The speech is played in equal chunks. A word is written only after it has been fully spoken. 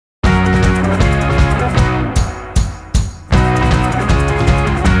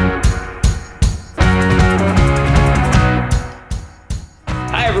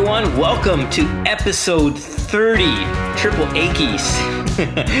Welcome to episode 30, Triple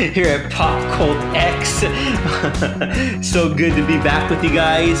Achies, here at Pop Cult X. So good to be back with you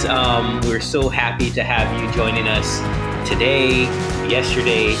guys. We're so happy to have you joining us today,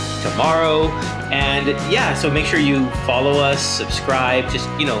 yesterday, tomorrow. And yeah, so make sure you follow us, subscribe, just,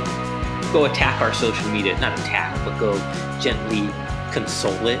 go attack our social media. Not attack, but go gently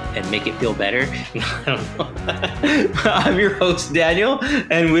console it and make it feel better. I don't know. I'm your host, Daniel,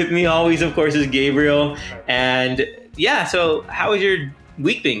 and with me always, of course, is Gabriel. And yeah, so how has your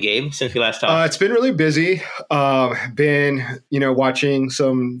week been, Gabe, since we last talked? It's been really busy. Been, watching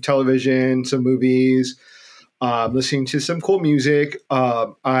some television, some movies, listening to some cool music.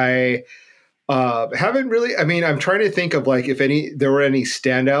 I haven't really, I'm trying to think of if there were any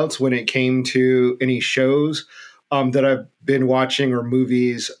standouts when it came to any shows that I've been watching or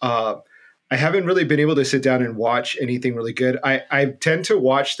movies. I haven't really been able to sit down and watch anything really good. I tend to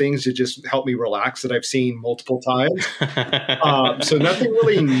watch things to just help me relax that I've seen multiple times. So nothing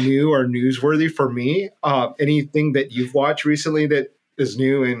really new or newsworthy for me. Anything that you've watched recently that is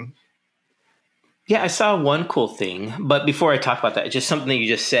new? And yeah, I saw one cool thing, but before I talk about that, just something that you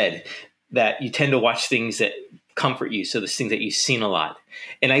just said, that you tend to watch things that comfort you. So the things that you've seen a lot.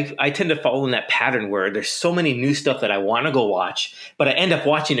 And I tend to follow in that pattern where there's so many new stuff that I want to go watch, but I end up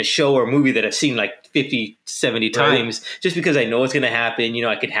watching a show or a movie that I've seen like 50, 70 times just because I know it's going to happen.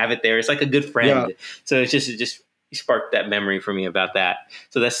 I can have it there. It's like a good friend. Yeah. So it just sparked that memory for me about that.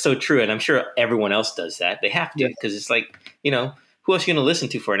 So that's so true. And I'm sure everyone else does that. They have to, because it's like, who else are you going to listen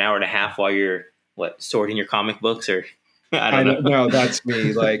to for an hour and a half while you're sorting your comic books or I don't know. No, that's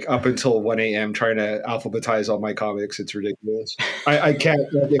me. Like up until 1 a.m. trying to alphabetize all my comics. It's ridiculous. I can't,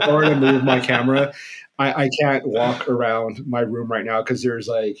 if I were to move my camera, I can't walk around my room right now because there's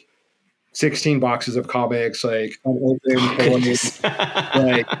like 16 boxes of comics, like unopened toys.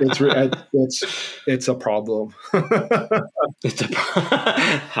 Like it's a problem.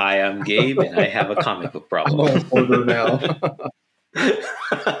 Hi, I'm Gabe, and I have a comic book problem. I'm a hoarder now.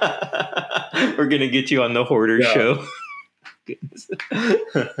 We're gonna get you on the Hoarder Show.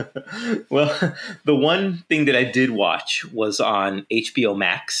 Well, the one thing that I did watch was on HBO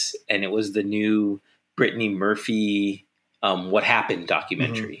Max, and it was the new Brittany Murphy What Happened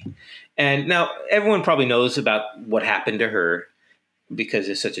documentary. Mm-hmm. And now everyone probably knows about what happened to her because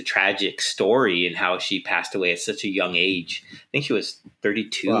it's such a tragic story and how she passed away at such a young age. I think she was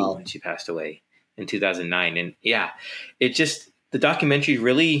 32 when she passed away in 2009. And yeah, the documentary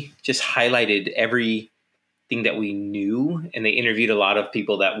really just highlighted everything that we knew, and they interviewed a lot of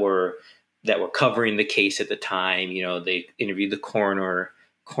people that were covering the case at the time. They interviewed the coroner.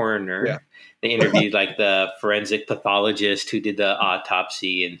 Yeah. They interviewed like the forensic pathologist who did the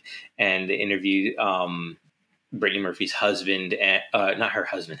autopsy, and they interviewed Brittany Murphy's husband, and not her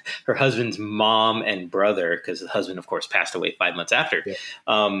husband, her husband's mom and brother, because the husband, of course, passed away 5 months after. Yeah.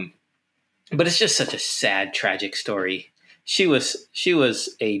 But it's just such a sad, tragic story. She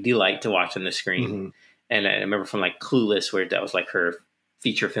was a delight to watch on the screen. Mm-hmm. And I remember from like Clueless, where that was like her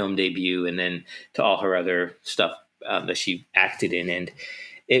feature film debut, and then to all her other stuff that she acted in. And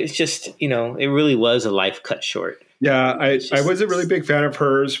it was just, it really was a life cut short. Yeah, I was a really big fan of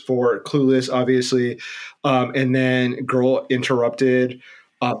hers for Clueless, obviously. And then Girl Interrupted.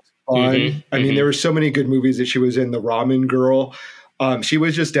 There were so many good movies that she was in. The Ramen Girl. She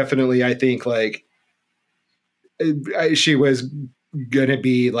was just definitely, I think, like she was gonna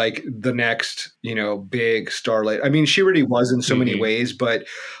be like the next, big starlight. I mean, she already was in so many ways, but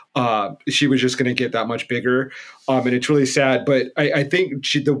she was just gonna get that much bigger. And it's really sad. But I think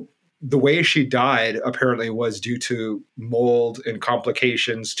the way she died apparently was due to mold and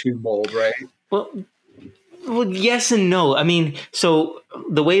complications to mold, right? Well, yes and no. I mean, so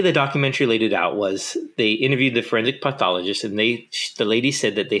the way the documentary laid it out was they interviewed the forensic pathologist, and the lady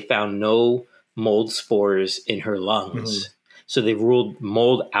said that they found no mold spores in her lungs. Mm-hmm. So they ruled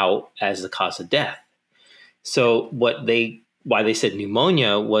mold out as the cause of death. So why they said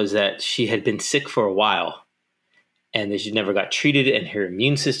pneumonia was that she had been sick for a while, and that she never got treated, and her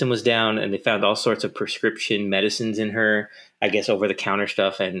immune system was down, and they found all sorts of prescription medicines in her, I guess over-the-counter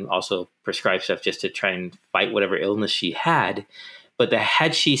stuff, and also prescribed stuff just to try and fight whatever illness she had. But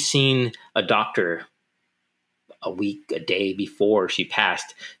had she seen a doctor a week, a day before she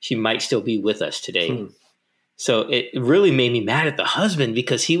passed, she might still be with us today. So it really made me mad at the husband,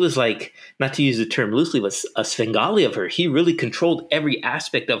 because he was like, not to use the term loosely, but a Svengali of her. He really controlled every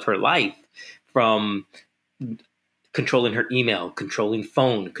aspect of her life, from controlling her email, controlling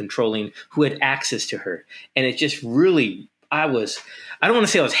phone, controlling who had access to her. And it just really, I don't want to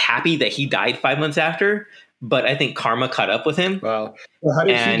say I was happy that he died 5 months after, but I think karma caught up with him. Wow. Well, how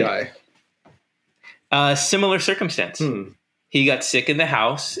did he die? Similar circumstance. Hmm. He got sick in the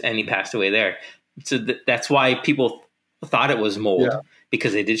house and he passed away there. So that's why people thought it was mold, Yeah.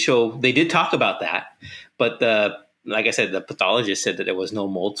 because they did talk about that. But like I said, the pathologist said that there was no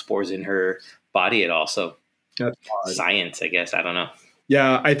mold spores in her body at all. So That's odd. science, I guess. I don't know.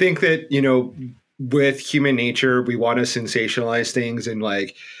 Yeah, I think that, with human nature, we want to sensationalize things and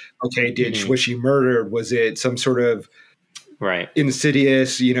like, okay, was she murdered? Was it some sort of right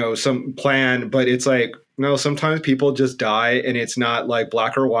insidious, some plan? But it's like, no, sometimes people just die and it's not like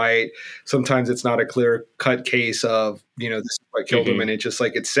black or white. Sometimes it's not a clear cut case of, this is what killed him. And it's just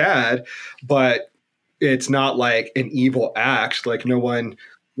like, it's sad, but it's not like an evil act. Like no one,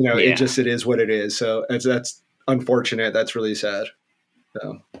 it is what it is. So that's unfortunate. That's really sad.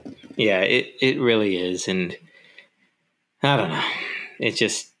 So. Yeah, it really is. And I don't know. It's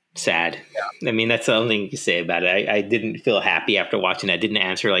just sad. Yeah. I mean, that's the only thing you can say about it. I didn't feel happy after watching it. I didn't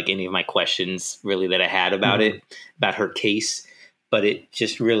answer like any of my questions really that I had about it, about her case. But it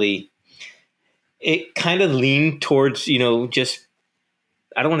just really, it kind of leaned towards, just,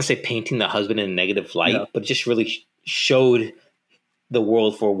 I don't want to say painting the husband in a negative light, but just really showed the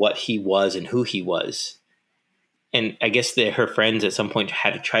world for what he was and who he was. And I guess that her friends at some point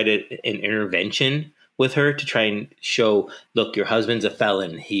had to try an intervention with her to try and show, look, your husband's a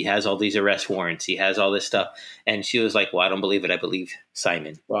felon. He has all these arrest warrants. He has all this stuff. And she was like, well, I don't believe it. I believe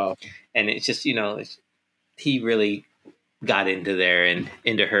Simon. Wow. And it's just, he really got into there and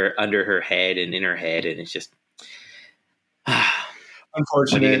under her head and in her head. And it's just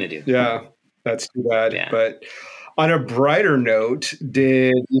unfortunate. What are you going to do? Yeah, that's too bad. Yeah. But on a brighter note,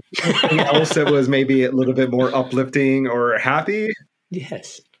 did you see anything else that was maybe a little bit more uplifting or happy?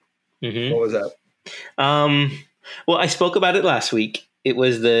 Yes. Mm-hmm. What was that? Well, I spoke about it last week. It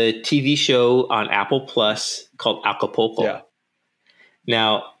was the TV show on Apple Plus called Acapulco. Yeah.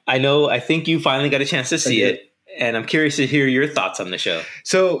 Now, I think you finally got a chance to see it, and I'm curious to hear your thoughts on the show.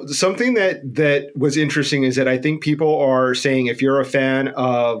 So something that was interesting is that I think people are saying if you're a fan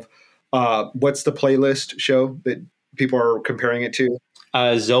of what's the playlist show that people are comparing it to?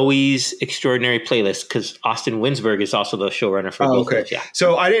 Zoe's Extraordinary Playlist, because Austin Winsberg is also the showrunner for both. Okay. Yeah.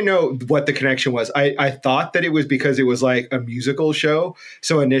 So I didn't know what the connection was. I thought that it was because it was like a musical show.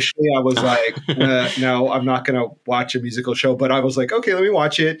 So initially I was like, no, I'm not going to watch a musical show. But I was like, okay, let me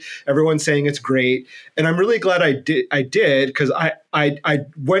watch it. Everyone's saying it's great. And I'm really glad I did because I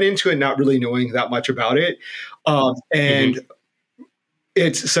went into it not really knowing that much about it. And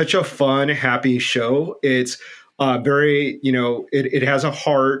it's such a fun, happy show. It's very, it has a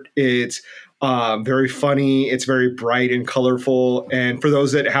heart. It's very funny. It's very bright and colorful. And for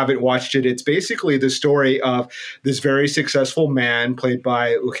those that haven't watched it, it's basically the story of this very successful man played by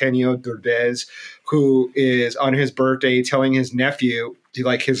Eugenio Derbez, who is on his birthday telling his nephew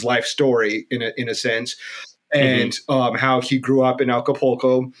like his life story in a sense, and how he grew up in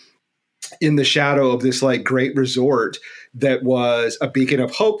Acapulco in the shadow of this like great resort that was a beacon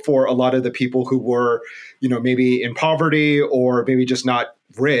of hope for a lot of the people who were, maybe in poverty or maybe just not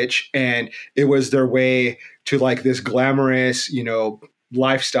rich. And it was their way to like this glamorous,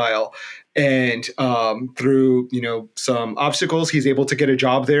 lifestyle. And through, some obstacles, he's able to get a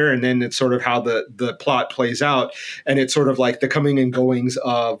job there. And then it's sort of how the plot plays out. And it's sort of like the coming and goings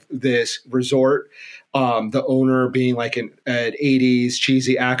of this resort. The owner being like an 80s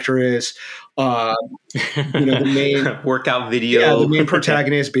cheesy actress, the main workout video. Yeah, the main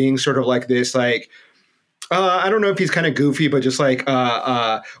protagonist being sort of like this, like, I don't know if he's kind of goofy, but just like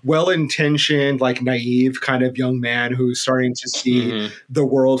well-intentioned, like naive kind of young man who's starting to see the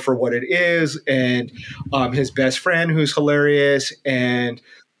world for what it is. And his best friend who's hilarious. And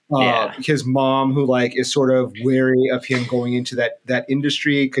his mom who like is sort of wary of him going into that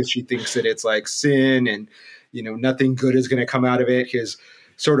industry because she thinks that it's like sin and, nothing good is going to come out of it. His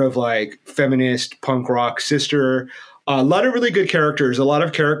sort of like feminist punk rock sister. A lot of really good characters, a lot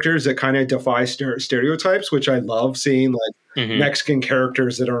of characters that kind of defy stereotypes, which I love seeing, like Mexican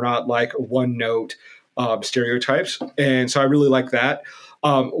characters that are not like one note stereotypes. And so I really like that.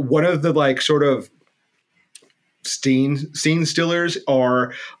 One of the like sort of scene stealers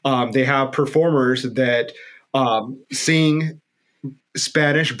are they have performers that sing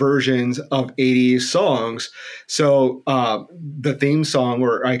Spanish versions of 80s songs. So the theme song,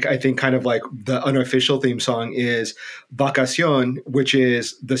 or I think kind of like the unofficial theme song, is Vacación, which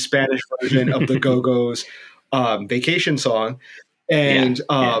is the Spanish version of the Go-Go's vacation song. And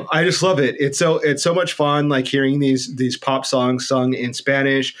I just love it. It's so much fun, like hearing these pop songs sung in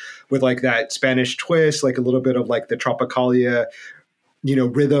Spanish with like that Spanish twist, like a little bit of like the Tropicalia,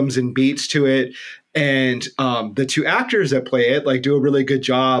 rhythms and beats to it. And the two actors that play it like do a really good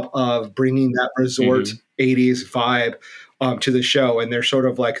job of bringing that resort 80s vibe to the show. And they're sort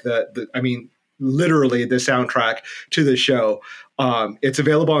of like I mean, literally the soundtrack to the show. It's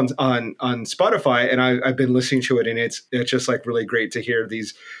available on Spotify, and I've been listening to it, and it's just like really great to hear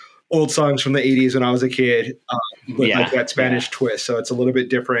these old songs from the 80s when I was a kid with like that Spanish twist. So it's a little bit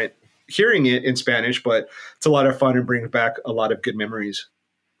different hearing it in Spanish, but it's a lot of fun and brings back a lot of good memories.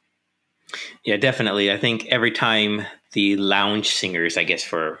 Yeah, definitely. I think every time the lounge singers, I guess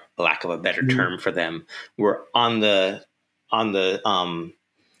for lack of a better term for them, were on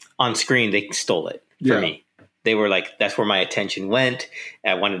screen, they stole it for me. They were like, that's where my attention went.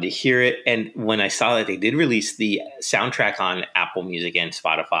 I wanted to hear it. And when I saw that they did release the soundtrack on Apple Music and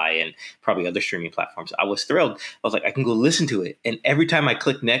Spotify and probably other streaming platforms, I was thrilled. I was like, I can go listen to it. And every time I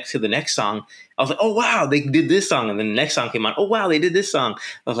clicked next to the next song, I was like, oh, wow, they did this song. And then the next song came on. Oh, wow, they did this song.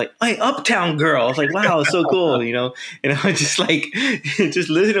 I was like, hey, Uptown Girl. I was like, wow, it's so cool, you know? And I was just like, just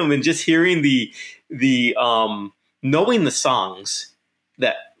listening to them and just hearing knowing the songs,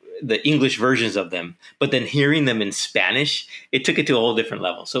 that the English versions of them, but then hearing them in Spanish, it took it to a whole different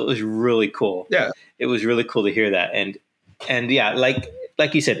level. So it was really cool. Yeah. It was really cool to hear that. And yeah, like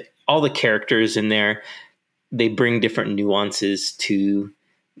you said, all the characters in there, they bring different nuances to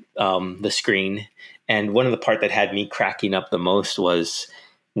the screen. And one of the part that had me cracking up the most was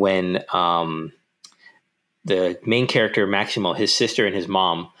when the main character, Maximo, his sister and his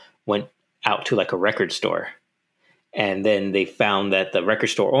mom went out to like a record store. And then they found that the record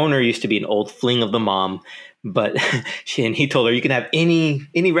store owner used to be an old fling of the mom, but he told her, you can have any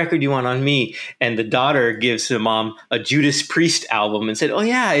record you want on me. And the daughter gives the mom a Judas Priest album and said, oh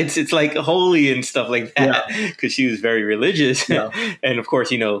yeah, it's like holy and stuff like that, because she was very religious. Yeah. And of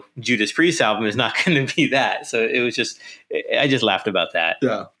course, you know, Judas Priest album is not going to be that. So it was I just laughed about that.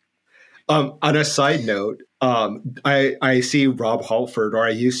 Yeah. On a side note, I see Rob Halford, or I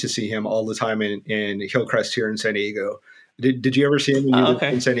used to see him all the time in Hillcrest here in San Diego. Did you ever see him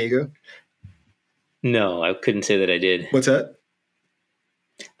in San Diego? No, I couldn't say that I did. What's that?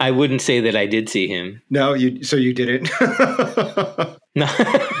 I wouldn't say that I did see him. No, so you didn't? No.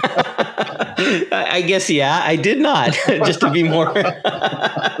 I guess, yeah, I did not, just to be more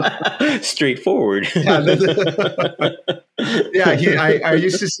straightforward. I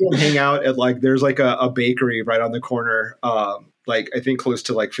used to see him hang out at there's like a bakery right on the corner, I think close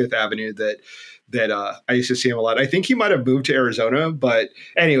to like Fifth Avenue that I used to see him a lot. I think he might have moved to Arizona, but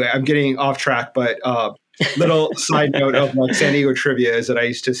anyway, I'm getting off track, but little side note of San Diego trivia is that I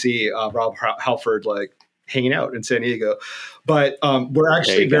used to see Rob Halford hanging out in San Diego. But we're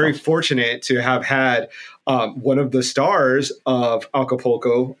actually very fortunate to have had one of the stars of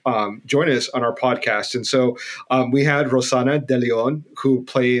Acapulco join us on our podcast. And so we had Rosana De Leon, who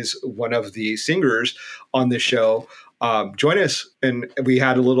plays one of the singers on the show, join us. And we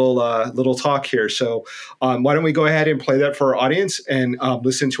had a little talk here. So why don't we go ahead and play that for our audience and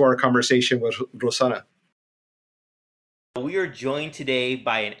listen to our conversation with Rosana. We are joined today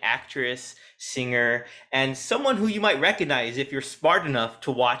by an actress, singer, and someone who you might recognize if you're smart enough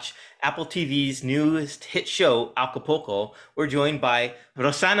to watch Apple TV's newest hit show, Acapulco. We're joined by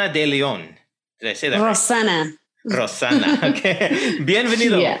Rosana De Leon. Did I say that Rosana. Right? Rosana. Okay.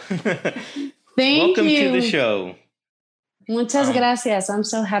 Bienvenido. Yeah. Thank Welcome you. to the show. Muchas gracias. I'm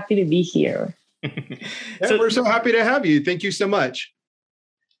so happy to be here. We're so happy to have you. Thank you so much.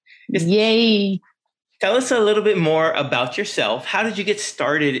 Yay. Tell us a little bit more about yourself. How did you get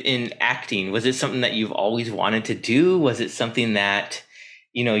started in acting? Was it something that you've always wanted to do? Was it something that,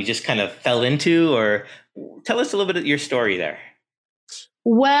 you just kind of fell into? Or tell us a little bit of your story there.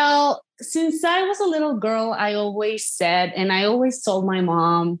 Well, since I was a little girl, I always said, and I always told my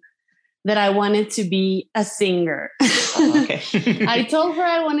mom that I wanted to be a singer. Oh, okay. I told her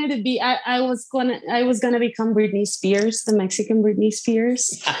I wanted to be, I was gonna become Britney Spears, the Mexican Britney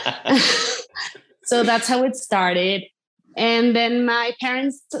Spears. So that's how it started. And then my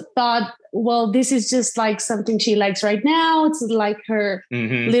parents thought, well, this is just like something she likes right now. It's like her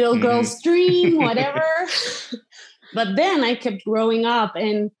little girl's dream, whatever. But then I kept growing up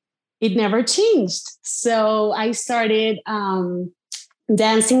and it never changed. So I started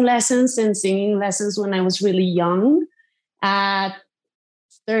dancing lessons and singing lessons when I was really young. At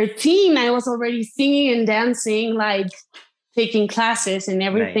 13, I was already singing and dancing, taking classes and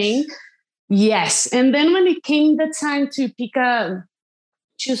everything. Nice. Yes. And then when it came the time to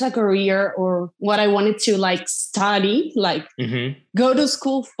choose a career or what I wanted to study, go to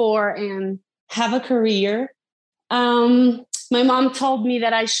school for and have a career, my mom told me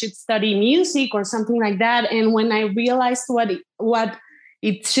that I should study music or something like that. And when I realized what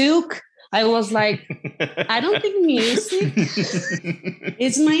it took, I was like, I don't think music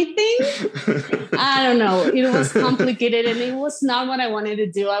is my thing. I don't know. It was complicated and it was not what I wanted to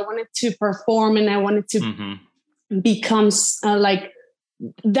do. I wanted to perform and I wanted to become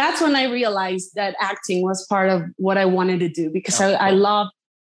that's when I realized that acting was part of what I wanted to do, because I love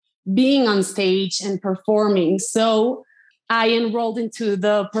being on stage and performing. So I enrolled into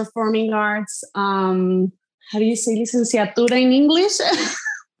the performing arts. How do you say licenciatura in English?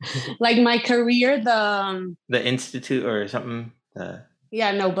 Like my career, the institute or something.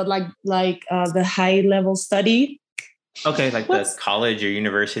 Yeah, no, but like the high level study. Okay, like the college or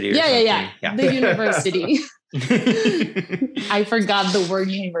university or something. Yeah. The university. I forgot the word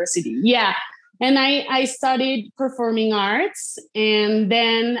university. Yeah. And I studied performing arts. And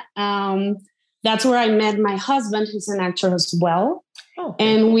then that's where I met my husband, who's an actor as well. Oh,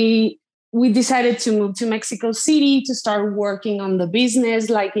 okay. And we decided to move to Mexico City to start working on the business,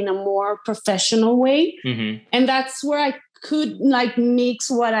 like in a more professional way. Mm-hmm. And that's where I could like mix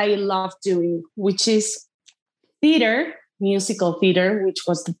what I love doing, which is theater, musical theater, which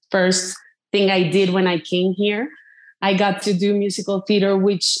was the first thing I did when I came here. I got to do musical theater,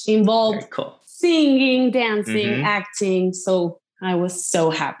 which involved singing, dancing, acting. So I was so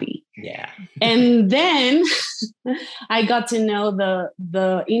happy. Yeah. And then I got to know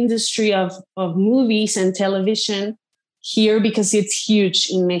the industry of movies and television here, because it's huge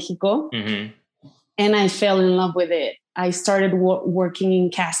in Mexico. Mm-hmm. And I fell in love with it. I started working in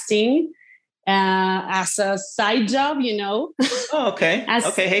casting as a side job, you know. Oh, okay.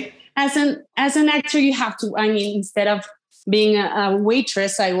 Hey. As an actor, you have to, I mean, instead of being a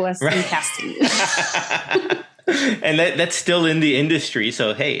waitress, I was in casting. And that's still in the industry.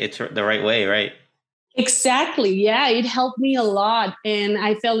 So, hey, it's the right way, right? Exactly. Yeah, it helped me a lot. And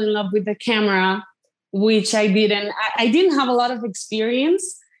I fell in love with the camera, which I didn't. I didn't have a lot of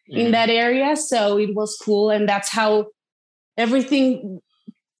experience in that area. So it was cool. And that's how everything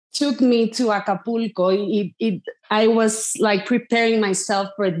took me to Acapulco. I was like preparing myself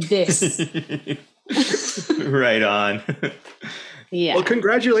for this. Right on. Yeah. Well,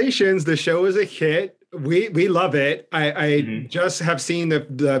 congratulations. The show is a hit. We love it. I just have seen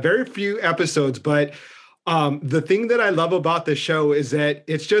the very few episodes, but the thing that I love about the show is that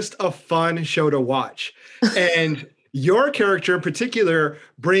it's just a fun show to watch. And your character in particular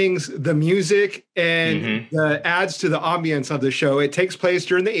brings the music and adds to the ambience of the show. It takes place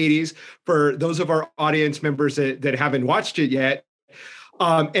during the 80s for those of our audience members that haven't watched it yet.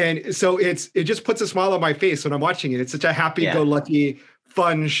 And so it just puts a smile on my face when I'm watching it. It's such a happy-go-lucky,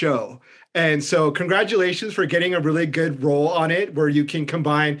 fun show. And so congratulations for getting a really good role on it, where you can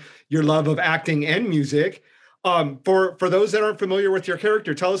combine your love of acting and music. For those that aren't familiar with your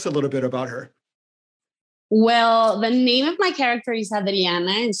character, tell us a little bit about her. Well, the name of my character is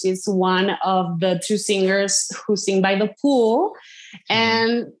Adriana, and she's one of the two singers who sing by the pool.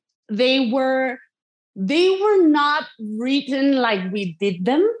 And they were not written like we did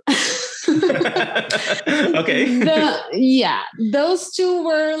them. Okay. Those two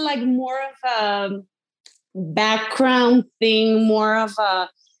were like more of a background thing,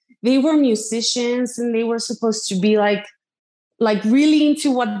 they were musicians, and they were supposed to be like really into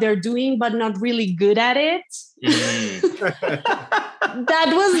what they're doing, but not really good at it.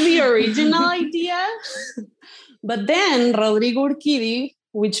 That was the original idea. But then Rodrigo Urquidi,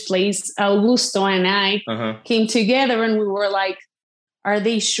 which plays Augusto, and I came together, and we were like, are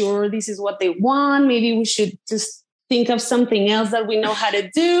they sure this is what they want? Maybe we should just think of something else that we know how to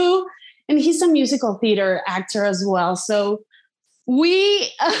do. And he's a musical theater actor as well. So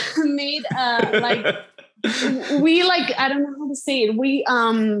we made I don't know how to say it. We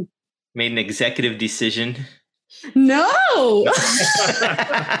made an executive decision. No,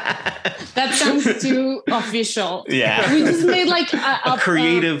 that sounds too official. Yeah, we just made like a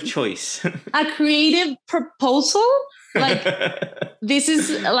creative choice, a creative proposal. Like, this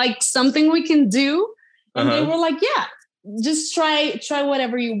is like something we can do, and they were like, "Yeah, just try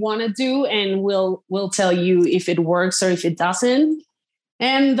whatever you want to do, and we'll tell you if it works or if it doesn't."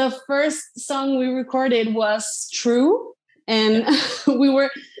 And the first song we recorded was "True," and we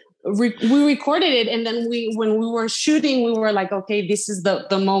recorded it, and then when we were shooting, we were like, okay, this is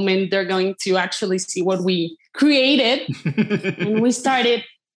the moment they're going to actually see what we created. And we started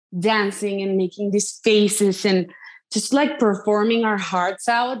dancing and making these faces and just like performing our hearts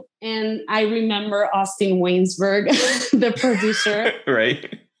out. And I remember Austin Waynesburg, the producer,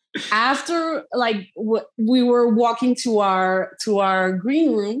 right? After like we were walking to our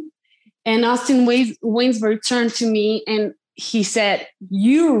green room, and Austin Waynesburg turned to me and he said,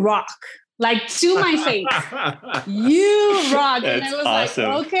 "You rock. like to my face. You rock. That's and I was awesome.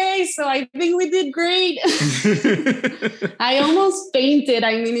 like, okay, so I think we did great. I almost fainted.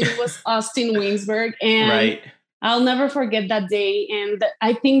 I mean, it was Austin Winsberg. And Right. I'll never forget that day. And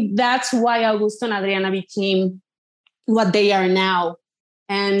I think that's why Augusto and Adriana became what they are now.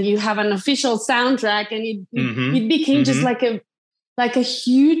 And you have an official soundtrack, and it became just like a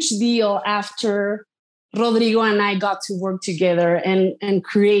huge deal after Rodrigo and I got to work together and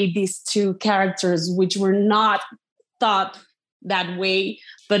create these two characters, which were not thought that way,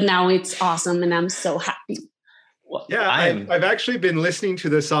 but now it's awesome, and I'm so happy. Well, Yeah, I've actually been listening to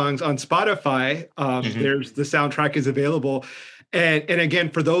the songs on Spotify. There's the soundtrack is available. And again,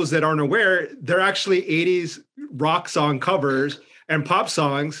 for those that aren't aware, they're actually 80s rock song covers and pop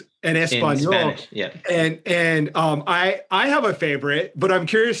songs in Espanol. Yeah. And I have a favorite, but I'm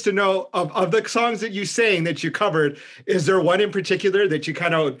curious to know of the songs that you sang that you covered, is there one in particular that you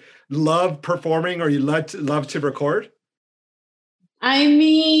kind of love performing or you love to record? I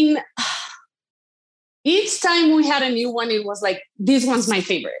mean, each time we had a new one, it was like, this one's my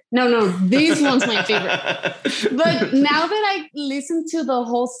favorite. No, this one's my favorite. But now that I listen to the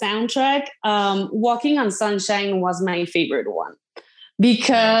whole soundtrack, Walking on Sunshine was my favorite one,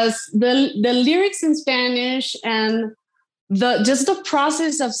 because the lyrics in Spanish and just the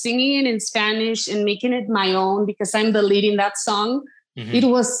process of singing it in Spanish and making it my own, because I'm the lead in that song, it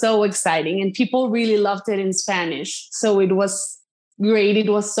was so exciting, and people really loved it in Spanish. So it was great. It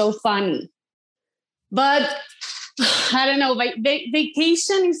was so funny. But I don't know,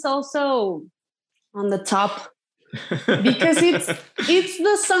 Vacation is also on the top because it's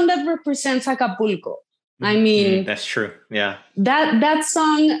the song that represents Acapulco. I mean, that's true. Yeah. That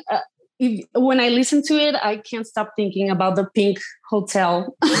song, when I listen to it, I can't stop thinking about the Pink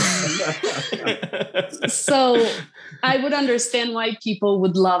Hotel. So I would understand why people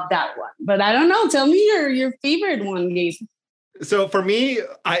would love that one. But I don't know. Tell me your favorite one, Gabe. So for me,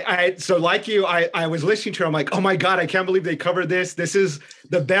 I like you, I was listening to it. I'm like, oh my God, I can't believe they covered this. This is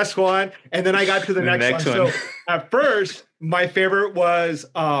the best one. And then I got to the next one. So at first, my favorite was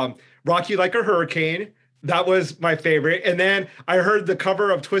Rock You Like a Hurricane. That was my favorite. And then I heard the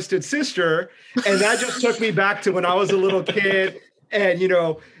cover of Twisted Sister, and that just took me back to when I was a little kid and,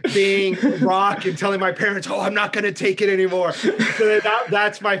 being rock and telling my parents, oh, I'm not going to take it anymore. So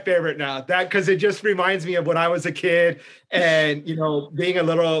that's my favorite now, because it just reminds me of when I was a kid and, being a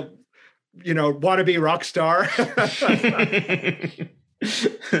little, wannabe rock star.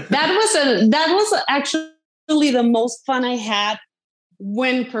 That was actually the most fun I had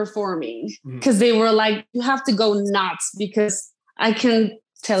when performing, because they were like, you have to go nuts, because I can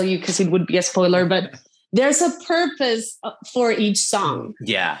tell you, because it would be a spoiler, but there's a purpose for each song.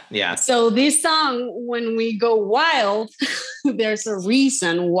 Yeah. So this song, when we go wild, there's a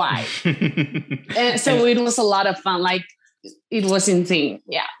reason why. And so it was a lot of fun. Like, it was insane.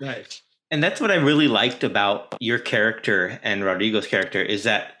 Yeah. Nice. And that's what I really liked about your character and Rodrigo's character, is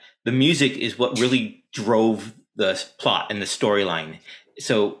that the music is what really drove the plot and the storyline.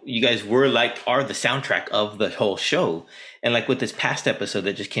 So you guys are the soundtrack of the whole show. And like with this past episode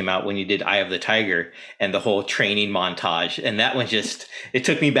that just came out when you did Eye of the Tiger and the whole training montage, and that one it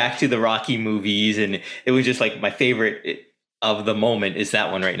took me back to the Rocky movies, and it was just like my favorite of the moment is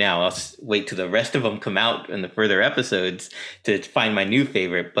that one right now. I'll wait till the rest of them come out in the further episodes to find my new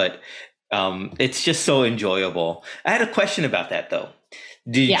favorite, but it's just so enjoyable. I had a question about that though.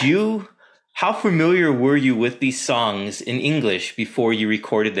 How familiar were you with these songs in English before you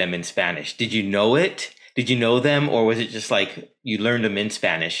recorded them in Spanish? Did you know it? Did you know them? Or was it just like you learned them in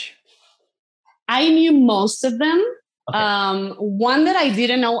Spanish? I knew most of them. Okay. One that I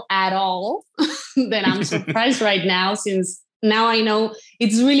didn't know at all, that I'm surprised right now, since now I know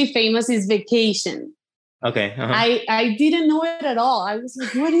it's really famous, is Vacation. Okay. Uh-huh. I didn't know it at all. I was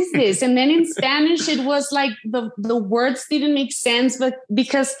like, what is this? And then in Spanish, it was like the words didn't make sense, but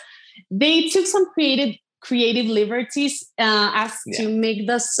because they took some creative liberties to make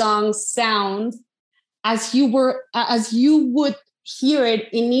the song sound as you would hear it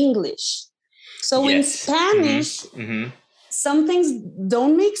in English. So in Spanish, some things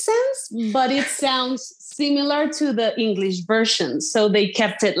don't make sense, but it sounds similar to the English version. So they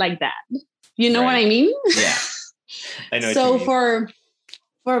kept it like that. You know what I mean? Yeah. I know. So for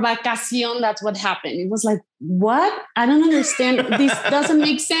Vacación, that's what happened. It was like, what? I don't understand. This doesn't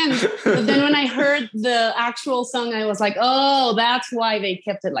make sense. But then when I heard the actual song, I was like, oh, that's why they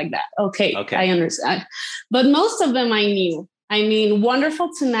kept it like that. Okay. I understand. But most of them I knew. I mean, Wonderful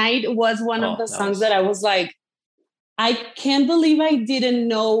Tonight was one of the songs that I was like, I can't believe I didn't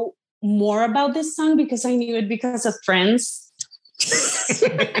know more about this song, because I knew it because of Friends.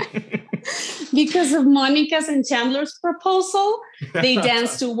 because of Monica's and Chandler's proposal, they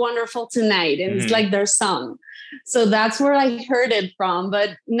danced to Wonderful Tonight, and it's like their song. So that's where I heard it from.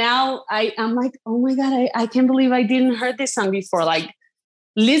 But now I'm like, oh my God, I can't believe I didn't heard this song before. Like,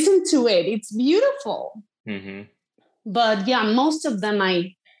 listen to it. It's beautiful. Mm-hmm. But yeah, most of them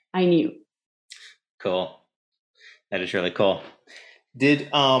I knew. Cool. That is really cool. Did,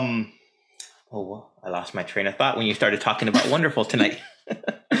 I lost my train of thought when you started talking about Wonderful Tonight.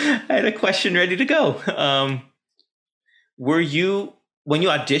 I had a question ready to go. When you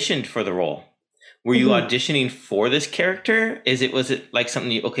auditioned for the role, were you auditioning for this character? Was it like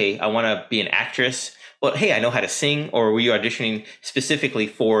something I want to be an actress, but hey, I know how to sing, or were you auditioning specifically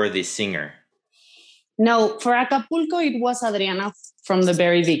for the singer? No, for Acapulco, it was Adriana from the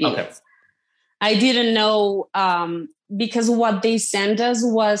very beginning. Okay. I didn't know because what they sent us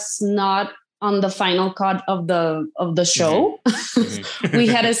was not on the final cut of the show. Mm-hmm. We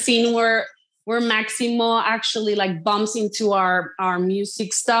had a scene where Maximo actually like bumps into our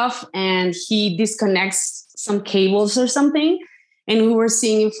music stuff and he disconnects some cables or something. And we were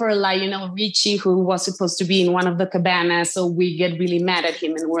singing for Richie, who was supposed to be in one of the cabanas. So we get really mad at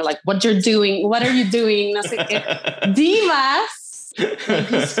him and we're like, what are you doing? No sé qué. Divas,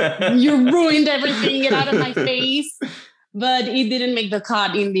 you ruined everything, get out of my face. But it didn't make the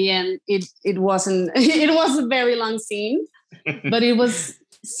cut in the end. It was a very long scene, but it was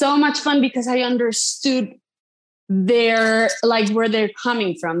so much fun because I understood where they're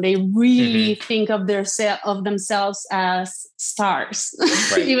coming from. They really think of themselves as stars,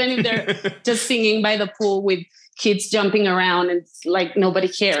 right. Even if they're just singing by the pool with kids jumping around and like nobody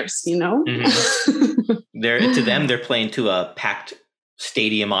cares, Mm-hmm. To them, they're playing to a packed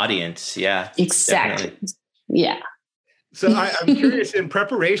stadium audience. Yeah, exactly. Definitely. Yeah. So I'm curious, in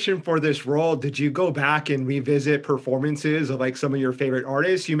preparation for this role, did you go back and revisit performances of like some of your favorite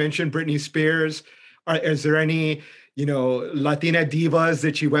artists? You mentioned Britney Spears. Is there any, Latina divas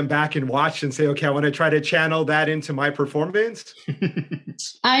that you went back and watched and say, okay, I want to try to channel that into my performance?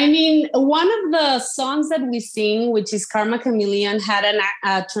 I mean, one of the songs that we sing, which is Karma Chameleon, had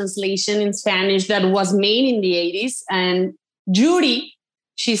a translation in Spanish that was made in the 80s. And Judy,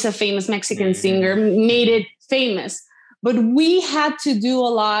 she's a famous Mexican singer, made it famous. But we had to do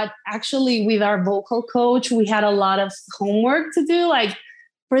a lot, actually, with our vocal coach. We had a lot of homework to do. Like,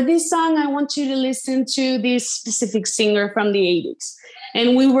 for this song, I want you to listen to this specific singer from the 80s.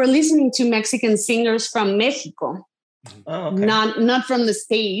 And we were listening to Mexican singers from Mexico, not from the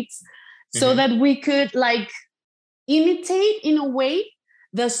States, so that we could like imitate in a way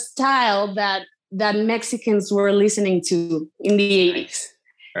the style that Mexicans were listening to in the 80s. Nice.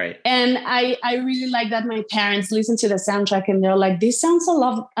 Right. And I really like that my parents listened to the soundtrack and they're like, this sounds a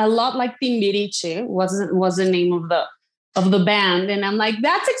lot like Timbiriche was the name of the band. And I'm like,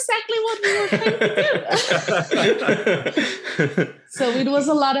 that's exactly what we were trying to do. So it was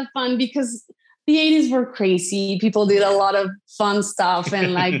a lot of fun because the 80s were crazy. People did a lot of fun stuff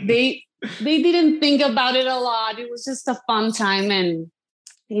and like they didn't think about it a lot. It was just a fun time and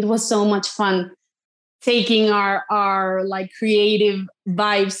it was so much fun taking our like creative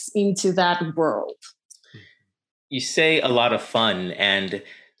vibes into that world. You say a lot of fun, and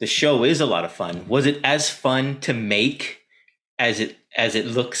the show is a lot of fun. Was it as fun to make as it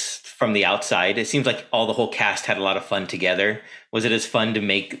looks from the outside? It seems like the whole cast had a lot of fun together. Was it as fun to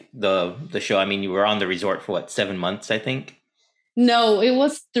make the show? I mean, you were on the resort for 7 months, I think? No, it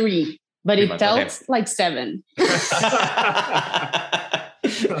was 3, but it felt like 7.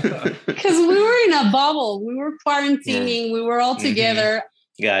 Because we were in a bubble. We were quarantining. We were all together.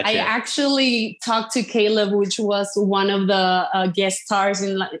 Gotcha. I actually talked to Caleb, which was one of the guest stars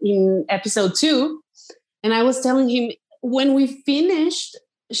in episode 2. And I was telling him, when we finished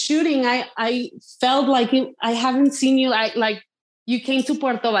shooting, I felt like I haven't seen you. Like you came to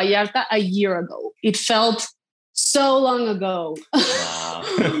Puerto Vallarta a year ago. It felt so long ago. Wow.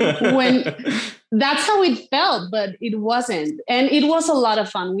 That's how it felt, but it wasn't. And it was a lot of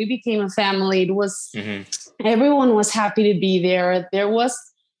fun. We became a family. It was, everyone was happy to be there. There was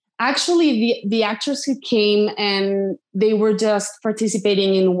actually the actors who came and they were just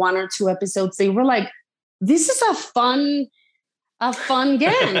participating in 1 or 2 episodes. They were like, this is a fun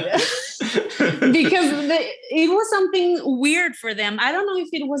gang. Because it was something weird for them. I don't know if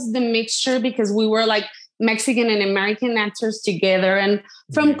it was the mixture because we were like Mexican and American actors together, and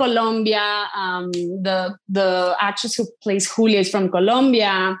from Colombia, the actress who plays Julia is from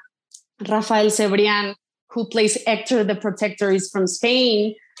Colombia. Rafael Cebrián, who plays Hector the Protector, is from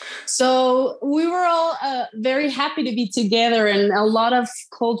Spain. So we were all very happy to be together, and a lot of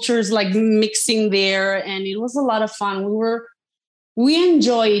cultures like mixing there, and it was a lot of fun. We were we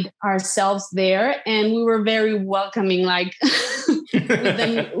enjoyed ourselves there, and we were very welcoming, like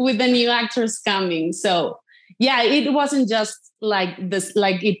with the new actors coming. So yeah, it wasn't just like this,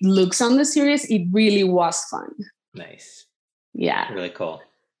 like it looks on the series. It really was fun. Nice. Yeah. Really cool.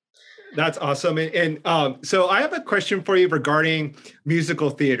 That's awesome. And so I have a question for you regarding musical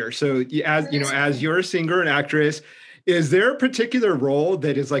theater. So as you're a singer and actress, is there a particular role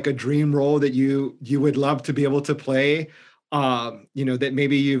that is like a dream role that you would love to be able to play? That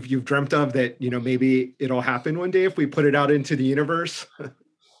maybe you've dreamt of, that, maybe it'll happen one day if we put it out into the universe?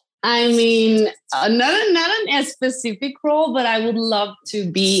 I mean, not a specific role, but I would love to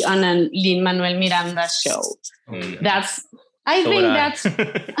be on a Lin-Manuel Miranda show. That's that's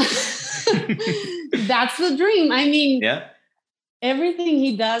the dream. I mean, yeah, everything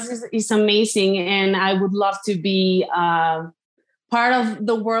he does is amazing, and I would love to be part of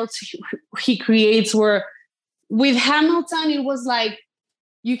the world he creates. Where with Hamilton, it was like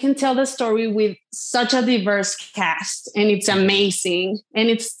you can tell the story with such a diverse cast, and it's amazing, and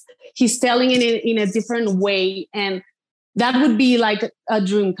he's telling it in a different way, and that would be like a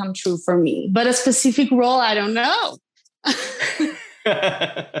dream come true for me. But a specific role, I don't know.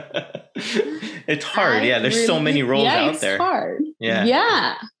 It's hard. There's so many roles out there. It's hard.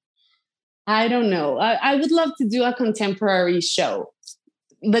 Yeah. I don't know. I would love to do a contemporary show.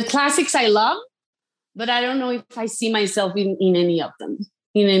 The classics I love, but I don't know if I see myself in any of them,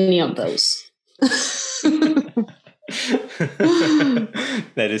 in any of those.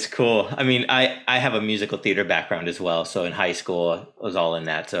 That is cool. I mean, I have a musical theater background as well. So in high school, I was all in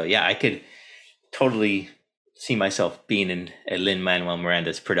that. So yeah, I could totally see myself being in a Lin-Manuel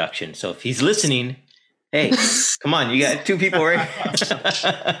Miranda's production. So if he's listening, hey, come on, you got two people right.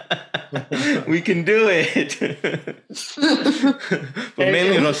 We can do it. But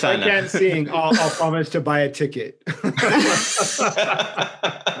mainly Rosana. I can't sing. I'll promise to buy a ticket.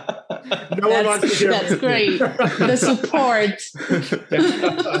 No one wants to hear. That's great. The support.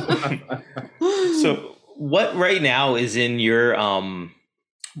 So what right now is in your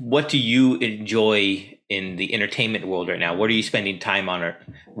what do you enjoy in the entertainment world right now? What are you spending time on or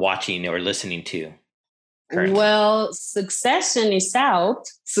watching or listening to currently? Well, Succession is out.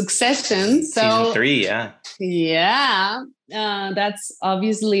 Succession. So, Season 3, yeah. Yeah. That's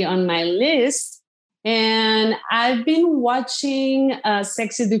obviously on my list. And I've been watching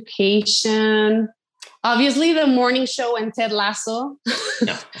Sex Education. Obviously, The Morning Show and Ted Lasso.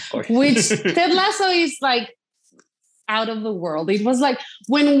 No, of course. Which Ted Lasso is like out of the world. It was like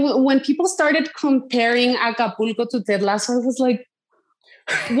when people started comparing Acapulco to Ted Lasso, it was like,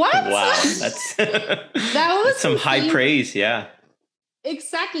 what? Wow, that was some high praise. Yeah,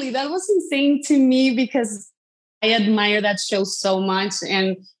 exactly. That was insane to me because I admire that show so much,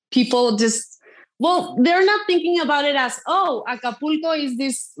 and people they're not thinking about it as, oh, Acapulco is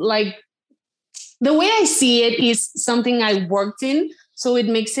this, like, the way I see it is something I worked in, so it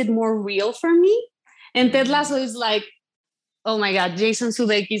makes it more real for me. And Ted Lasso is like, oh my God, Jason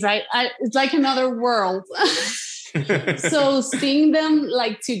Sudeikis, it's like another world. So seeing them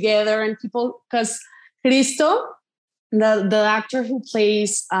like together, and people, because Cristo, the actor who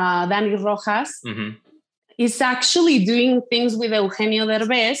plays Danny Rojas, is actually doing things with Eugenio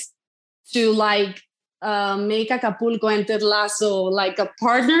Derbez to like make Acapulco and Ted Lasso like a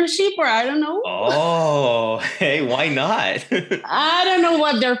partnership, or I don't know. Oh, hey, why not? I don't know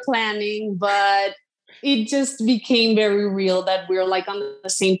what they're planning, but it just became very real that we're like on the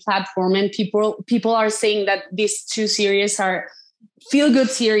same platform, and people are saying that these two series are feel-good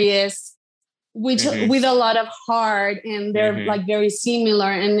series, which with a lot of heart, and they're like very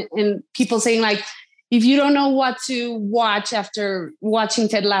similar, and people saying like, if you don't know what to watch after watching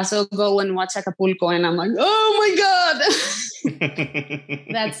Ted Lasso, go and watch Acapulco. And I'm like, oh my God.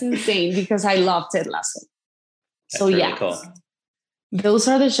 That's insane because I love Ted Lasso. That's really cool. Those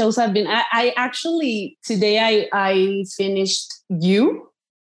are the shows I've been. I actually today I finished You.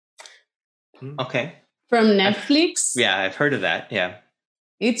 Okay. From Netflix. I've heard of that. Yeah.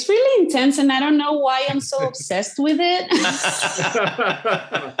 It's really intense, and I don't know why I'm so obsessed with it.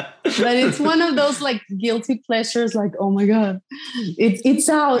 But it's one of those like guilty pleasures. Like, oh my God, it's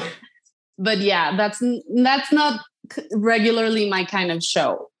out. But yeah, that's not regularly my kind of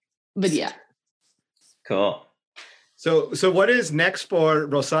show. But yeah. Cool. So what is next for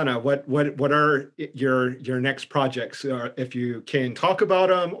Rosana? What are your next projects? If you can talk about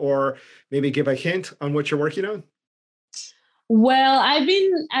them, or maybe give a hint on what you're working on. Well, I've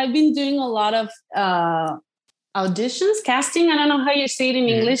been doing a lot of auditions, casting. I don't know how you say it in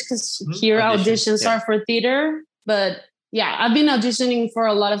English, because here auditions are for theater. But yeah, I've been auditioning for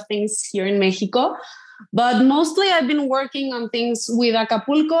a lot of things here in Mexico. But mostly I've been working on things with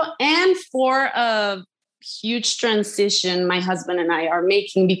Acapulco and for a huge transition my husband and I are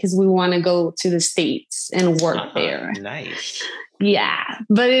making because we want to go to the States and work there. Nice. Yeah,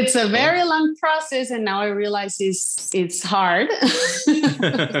 but it's a very long process, and now I realize it's hard.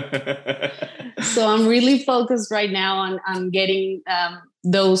 So I'm really focused right now on getting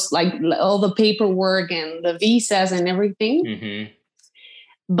those, like all the paperwork and the visas and everything. Mm-hmm.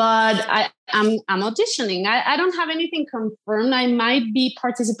 But I'm auditioning. I don't have anything confirmed. I might be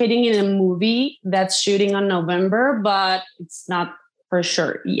participating in a movie that's shooting on November, but it's not for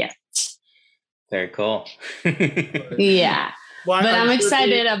sure yet. Very cool. Yeah. But I'm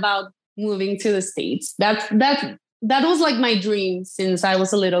excited about moving to the States. That was like my dream since I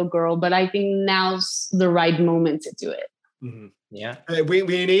was a little girl, but I think now's the right moment to do it. Mm-hmm. Yeah. We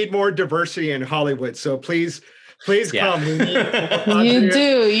need more diversity in Hollywood. So please come. We need you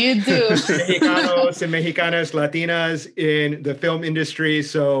do. Mexicanos and Mexicanas, Latinas in the film industry.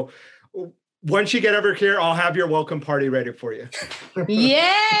 So once you get over here, I'll have your welcome party ready for you.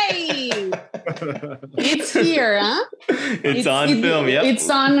 Yay! It's here, huh? It's on film, yeah. It's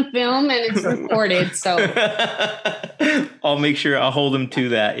on film and it's recorded, so. I'll make sure I'll hold them to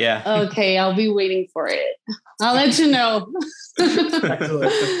that, yeah. Okay, I'll be waiting for it. I'll let you know.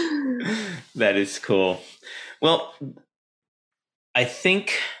 Excellent. That is cool. Well, I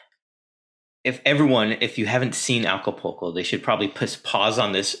think if you haven't seen Acapulco, they should probably pause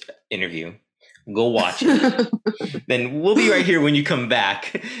on this interview. Go watch it. Then we'll be right here when you come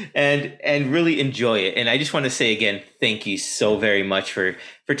back and really enjoy it. And I just want to say again, thank you so very much for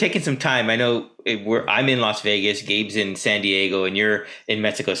taking some time. I know I'm in Las Vegas, Gabe's in San Diego, and you're in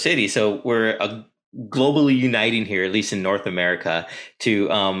Mexico City. So we're globally uniting here, at least in North America, to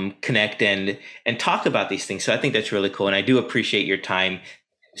connect and talk about these things. So I think that's really cool. And I do appreciate your time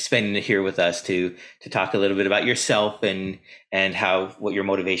spending it here with us to talk a little bit about yourself and what your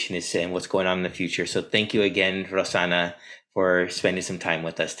motivation is and what's going on in the future. So thank you again, Rosana, for spending some time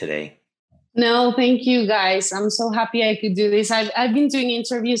with us today. No, thank you guys. I'm so happy I could do this. I've been doing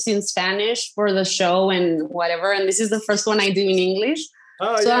interviews in Spanish for the show and whatever, and this is the first one I do in English.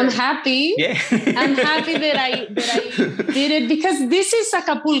 Oh, so yeah. I'm happy. Yeah. I'm happy that I did it because this is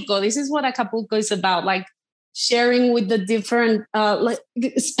Acapulco. This is what Acapulco is about. Like sharing with the different,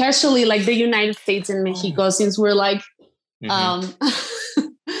 especially like the United States and Mexico, since we're like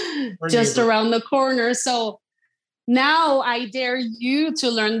just around the corner. So now I dare you to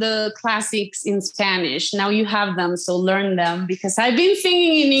learn the classics in Spanish. Now you have them, so learn them, because I've been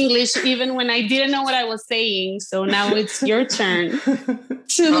singing in English even when I didn't know what I was saying. So now it's your turn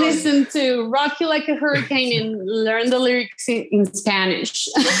to listen to Rock You Like a Hurricane and learn the lyrics in Spanish.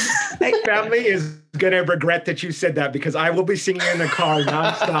 My family is going to regret that you said that, because I will be singing in the car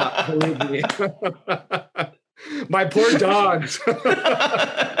nonstop, believe me. My poor dogs.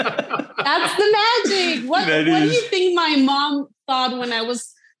 That's the magic. What do you think my mom thought when I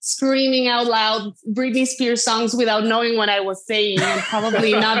was screaming out loud Britney Spears songs without knowing what I was saying and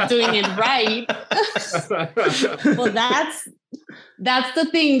probably not doing it right? Well, that's the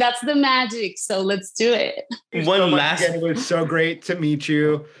thing. That's the magic. So let's do it. It was so great to meet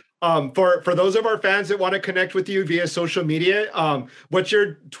you. For those of our fans that want to connect with you via social media, what's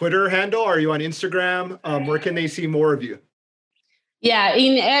your Twitter handle? Are you on Instagram? Where can they see more of you? Yeah,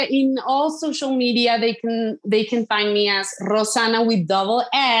 in all social media, they can find me as Rosana with double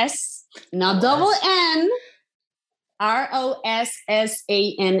S, not double N, ROSSANA,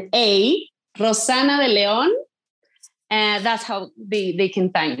 Rosana de Leon. And that's how they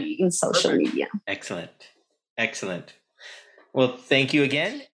can find me in social media. Excellent. Well, thank you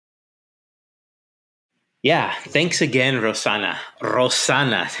again. Yeah, thanks again, Rosana.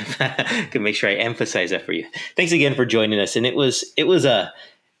 I can make sure I emphasize that for you. Thanks again for joining us. And it was a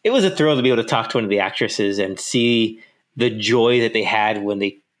thrill to be able to talk to one of the actresses and see the joy that they had when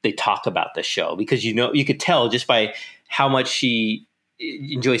they talk about the show, because you could tell just by how much she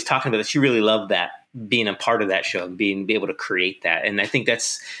enjoys talking about it. She really loved that, being a part of that show, be able to create that. And I think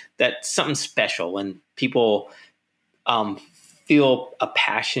that's something special when people feel a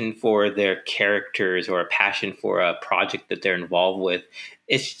passion for their characters or a passion for a project that they're involved with.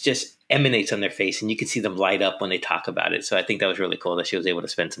 It just emanates on their face, and you can see them light up when they talk about it. So I think that was really cool that she was able to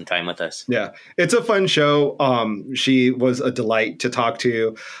spend some time with us. Yeah, it's a fun show. She was a delight to talk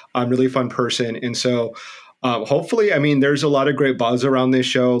to, really fun person. And so hopefully, I mean, there's a lot of great buzz around this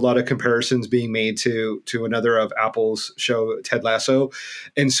show, a lot of comparisons being made to another of Apple's show, Ted Lasso.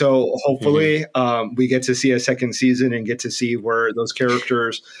 And so hopefully we get to see a second season and get to see where those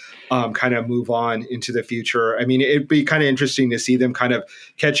characters kind of move on into the future. I mean, it'd be kind of interesting to see them kind of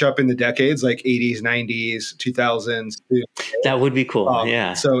catch up in the decades like 80s, 90s, 2000s. That would be cool.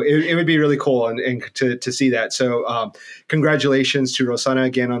 So it would be really cool and to see that. So congratulations to Rosanna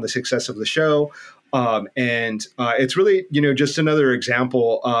again on the success of the show. And it's really, just another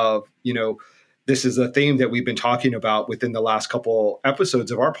example of, this is a theme that we've been talking about within the last couple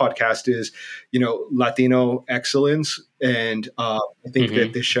episodes of our podcast is, Latino excellence. And I think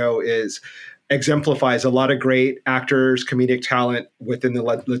that this show exemplifies a lot of great actors, comedic talent within the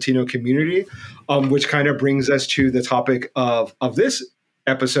Latino community, which kind of brings us to the topic of this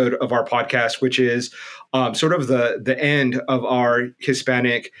episode of our podcast, which is sort of the end of our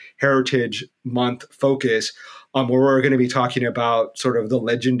Hispanic Heritage Month focus, where we're going to be talking about sort of the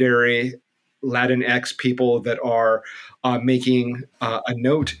legendary Latinx people that are making a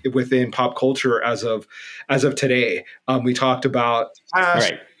note within pop culture as of today. We talked about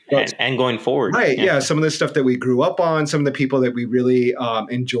past, and going forward, right? Yeah, some of the stuff that we grew up on, some of the people that we really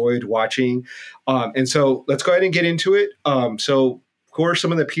enjoyed watching, and so let's go ahead and get into it. So, who are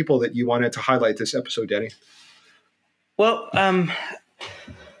some of the people that you wanted to highlight this episode, Danny? Well,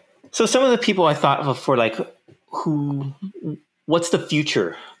 so some of the people I thought of for what's the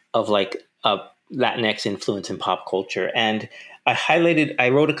future of Latinx influence in pop culture? And I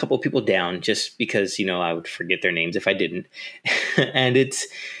wrote a couple of people down just because, I would forget their names if I didn't. And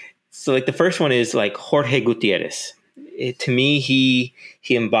the first one is Jorge Gutierrez. To me, he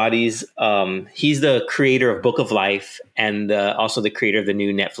embodies, he's the creator of Book of Life and also the creator of the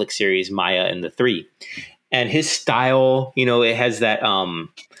new Netflix series Maya and the Three. And his style, it has that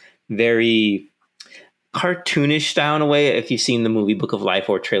very cartoonish style in a way. If you've seen the movie Book of Life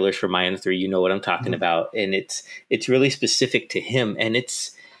or trailers for Maya and the Three, you know what I'm talking about. And it's really specific to him. And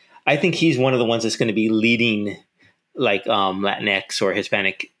I think he's one of the ones that's going to be leading Latinx or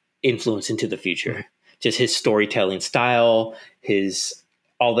Hispanic influence into the future. Just his storytelling style,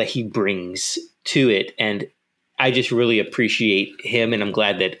 all that he brings to it. And I just really appreciate him. And I'm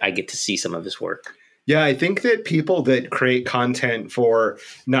glad that I get to see some of his work. Yeah, I think that people that create content for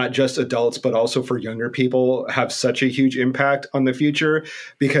not just adults, but also for younger people have such a huge impact on the future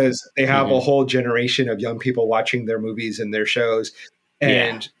because they have a whole generation of young people watching their movies and their shows.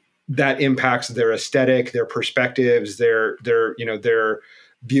 And that impacts their aesthetic, their perspectives, their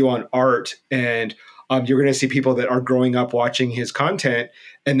view on art. And you're going to see people that are growing up watching his content,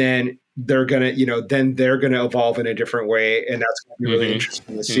 and then they're going to evolve in a different way. And that's going to be really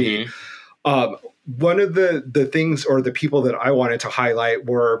interesting to see. One of the things or the people that I wanted to highlight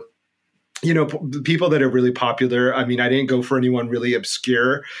were, the people that are really popular. I mean, I didn't go for anyone really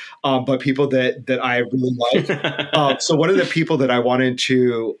obscure, but people that I really like. So one of the people that I wanted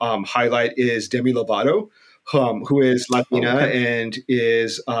to highlight is Demi Lovato, who is Latina and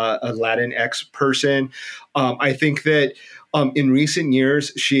is a Latinx person. I think that in recent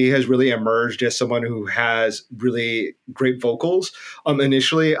years, she has really emerged as someone who has really great vocals.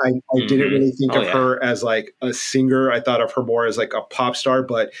 Initially, I didn't really think of her as a singer. I thought of her more as a pop star,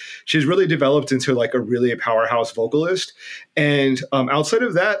 but she's really developed into a really powerhouse vocalist. And outside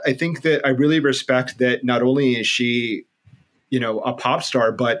of that, I think that I really respect that not only is she a pop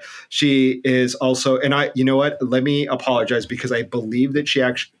star, but she is also, and let me apologize because I believe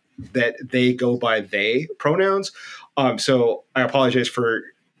that that they go by they pronouns. So I apologize for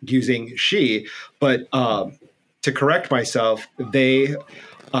using she, but to correct myself, they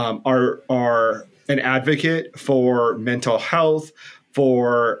are an advocate for mental health,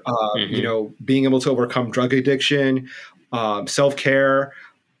 for being able to overcome drug addiction, self-care.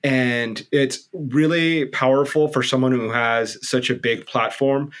 And it's really powerful for someone who has such a big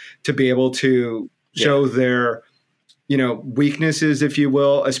platform to be able to show their weaknesses, if you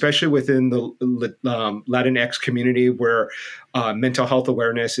will, especially within the Latinx community where mental health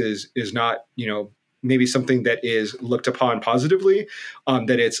awareness is not, maybe something that is looked upon positively,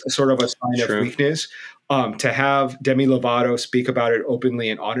 that it's sort of a sign of weakness. To have Demi Lovato speak about it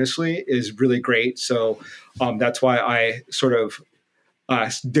openly and honestly is really great. So that's why I sort of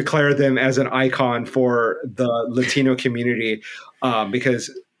declare them as an icon for the Latino community because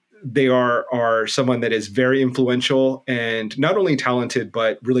they are someone that is very influential and not only talented,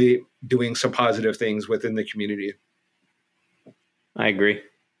 but really doing some positive things within the community. I agree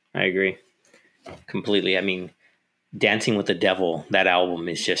completely. I mean, Dancing with the Devil, that album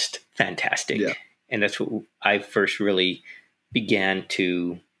is just fantastic. Yeah. And that's what I first really began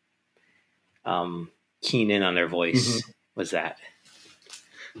to keen in on their voice was that.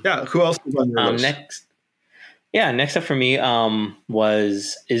 Yeah. Who else was on your list? Next up for me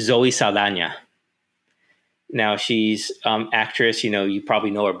is Zoe Saldana. Now she's actress. You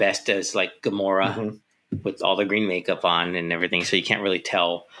probably know her best as like Gamora with all the green makeup on and everything. So you can't really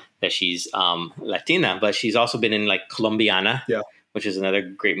tell that she's Latina, but she's also been in like Colombiana, which is another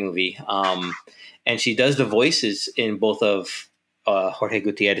great movie. And she does the voices in both of Jorge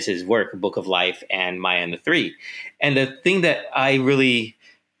Gutierrez's work, Book of Life and Maya and the Three. And the thing that I really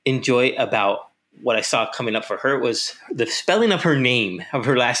enjoy about what I saw coming up for her was the spelling of her name, of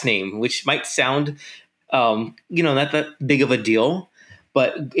her last name, which might sound, not that big of a deal.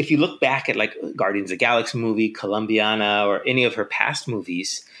 But if you look back at like Guardians of the Galaxy movie, Colombiana, or any of her past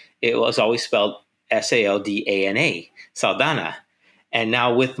movies, it was always spelled Saldana, Saldana. And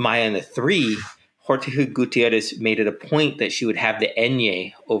now with Maya and the Three, Jorge Gutierrez made it a point that she would have the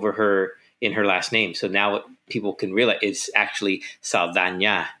Enye over her in her last name. So now people can realize it's actually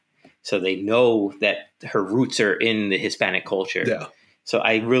Saldana. So they know that her roots are in the Hispanic culture. Yeah. So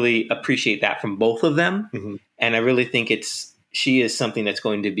I really appreciate that from both of them. Mm-hmm. And I really think she is someone that's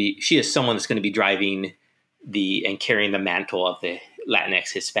going to be driving and carrying the mantle of the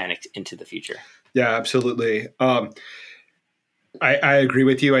Latinx Hispanics into the future. Yeah, absolutely. I agree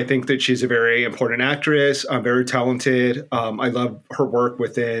with you. I think that she's a very important actress, very talented. I love her work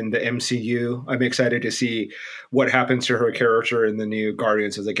within the MCU. I'm excited to see what happens to her character in the new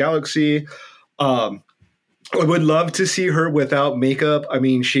Guardians of the Galaxy. I would love to see her without makeup. I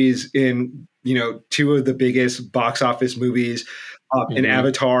mean, she's in, two of the biggest box office movies, in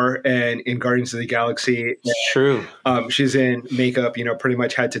Avatar and in Guardians of the Galaxy. It's true. She's in makeup, pretty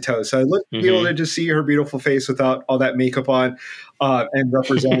much head to toe. So I'd love to be able to just see her beautiful face without all that makeup on, and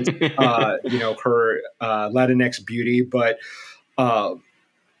represent, her Latinx beauty. But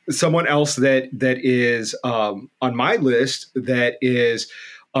someone else that is on my list that is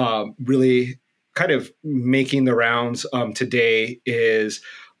really kind of making the rounds today is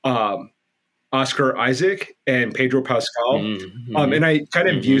Oscar Isaac and Pedro Pascal. And I kind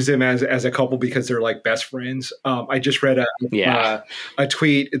of use them as a couple because they're like best friends. I just read a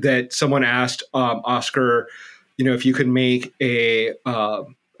tweet that someone asked Oscar, if you could make a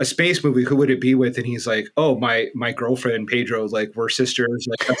space movie, who would it be with? And he's like, oh, my girlfriend, Pedro, like we're sisters.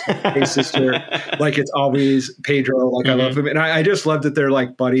 Like that's my big sister. Like it's always Pedro. Like I love him. And I just love that they're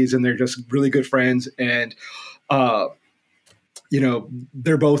like buddies and they're just really good friends. And,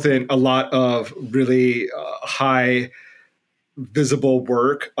 they're both in a lot of really high visible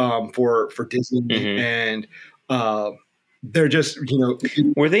work for Disney, and they're just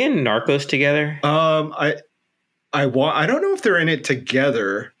Were they in Narcos together? I don't know if they're in it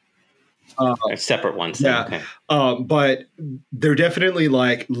together. Separate ones. Yeah. Okay. But they're definitely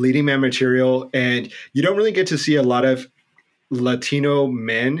like leading man material, and you don't really get to see a lot of Latino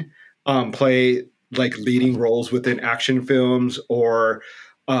men play like leading roles within action films or,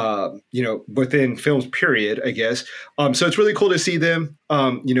 within films, period, I guess. So it's really cool to see them,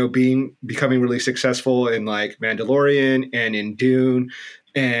 becoming really successful in like Mandalorian and in Dune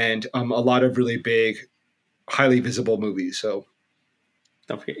and a lot of really big, highly visible movies. So.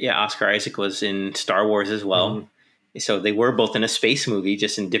 Don't forget, Oscar Isaac was in Star Wars as well. So they were both in a space movie,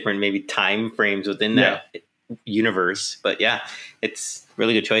 just in different maybe time frames within that universe. But it's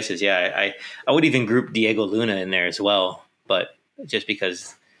really good choices. I would even group Diego Luna in there as well, but just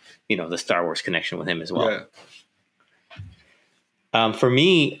because the Star Wars connection with him as well. For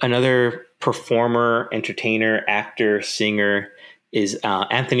me, another performer, entertainer, actor, singer is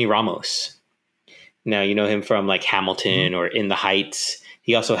Anthony Ramos. Now you know him from like Hamilton or In the Heights.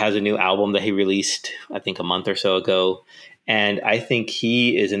 He also has a new album that he released I think a month or so ago, and I think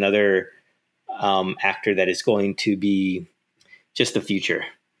he is another actor that is going to be just the future.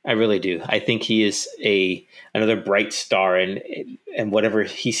 I really do. I think he is another bright star, and whatever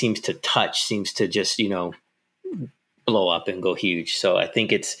he seems to touch seems to just blow up and go huge. So I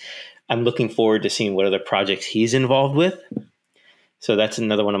think I'm looking forward to seeing what other projects he's involved with. So that's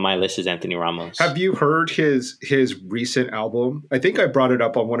another one on my list is Anthony Ramos. Have you heard his recent album? I think I brought it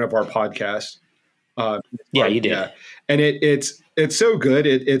up on one of our podcasts. Yeah, you did. Yeah. And it's so good.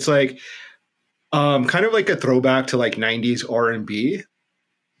 It's like kind of like a throwback to like 90s R&B,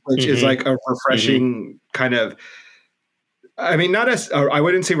 which is like a refreshing kind of, I mean, I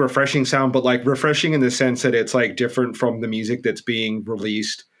wouldn't say refreshing sound, but like refreshing in the sense that it's like different from the music that's being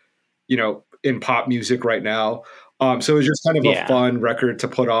released, in pop music right now. So it's just kind of a fun record to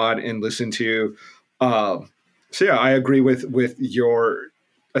put on and listen to. So yeah, I agree with your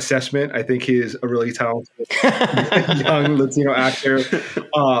assessment. I think he's a really talented young Latino actor.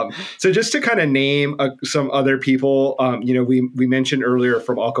 So just to kind of name some other people, we mentioned earlier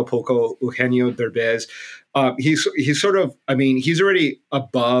from Acapulco, Eugenio Derbez. He's sort of, I mean, he's already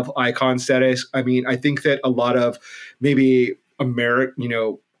above icon status. I mean, I think that a lot of maybe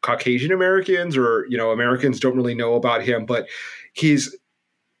Caucasian Americans or, Americans don't really know about him, but he's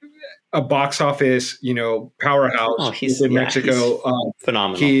a box office, powerhouse in Mexico.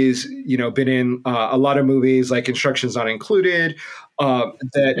 Phenomenal. He's, been in a lot of movies like Instructions Not Included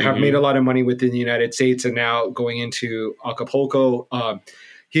that have made a lot of money within the United States, and now going into Acapulco.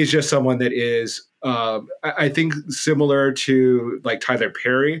 He's just someone that is, I think, similar to like Tyler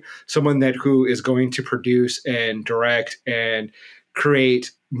Perry, someone who is going to produce and direct and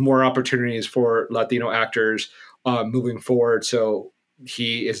create more opportunities for Latino actors moving forward. So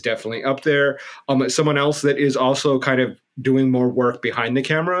he is definitely up there. Someone else that is also kind of doing more work behind the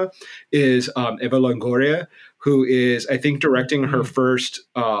camera is Eva Longoria, who is, I think, directing her first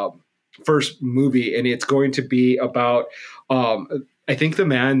movie, and it's going to be about, I think, the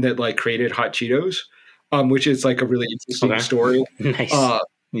man that like created Hot Cheetos, which is like a really interesting story. Nice.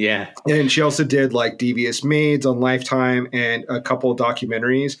 Yeah. And she also did like Devious Maids on Lifetime and a couple of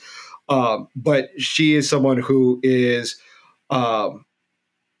documentaries. But she is someone who is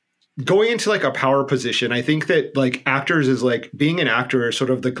going into like a power position. I think that like actors is like being an actor is sort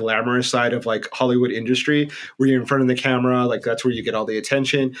of the glamorous side of like Hollywood industry, where you're in front of the camera, like that's where you get all the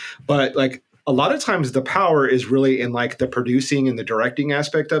attention. But like a lot of times the power is really in like the producing and the directing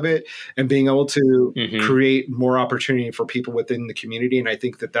aspect of it, and being able to create more opportunity for people within the community. And I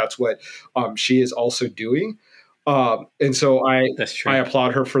think that that's what she is also doing. And so I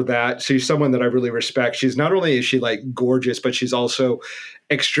applaud her for that. She's someone that I really respect. She's not only is she like gorgeous, but she's also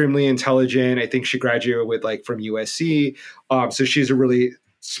extremely intelligent. I think she graduated with like from USC. So she's a really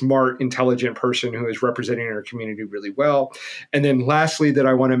smart, intelligent person who is representing her community really well. And then lastly that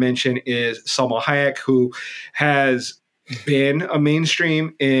I want to mention is Salma Hayek, who has been a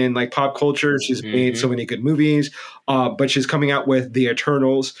mainstream in like pop culture. She's made so many good movies, but she's coming out with The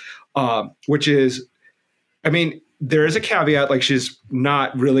Eternals, which is, I mean, there is a caveat, like she's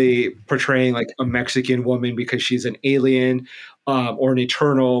not really portraying like a Mexican woman because she's an alien or an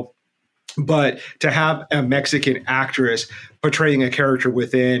Eternal. But to have a Mexican actress portraying a character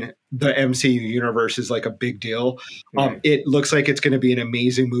within the MCU universe is like a big deal. It looks like it's going to be an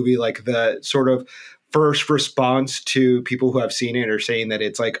amazing movie. Like the sort of first response to people who have seen it are saying that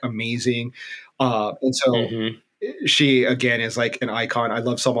it's like amazing. And so she, again, is like an icon. I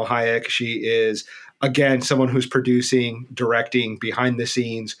love Salma Hayek. She is, again, someone who's producing, directing behind the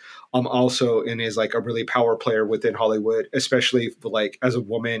scenes, also, and is like a really power player within Hollywood, especially like as a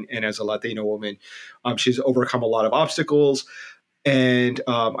woman and as a Latino woman. She's overcome a lot of obstacles, and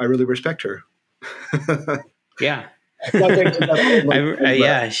I really respect her. Yeah.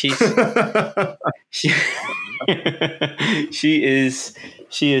 She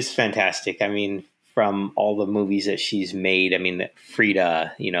is fantastic. I mean, from all the movies that she's made, I mean,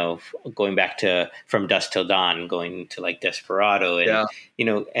 Frida, going back to From Dusk Till Dawn, going to like Desperado, and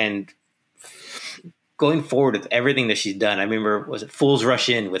and going forward with everything that she's done. I remember, was it Fools Rush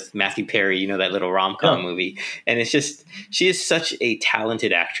In with Matthew Perry, that little rom-com movie, and it's just, she is such a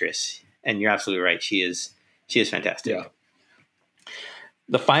talented actress, and you're absolutely right, she is fantastic. Yeah.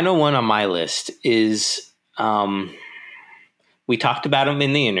 The final one on my list is, we talked about him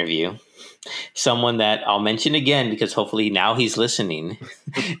in the interview. Someone that I'll mention again because hopefully now he's listening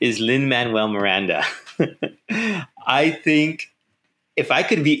is Lin-Manuel Miranda. I think if I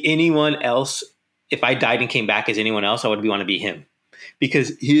could be anyone else, if I died and came back as anyone else, I would want to be him,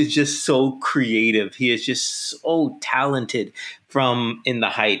 because he is just so creative. He is just so talented, from In the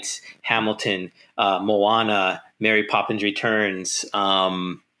Heights, Hamilton, Moana, Mary Poppins Returns.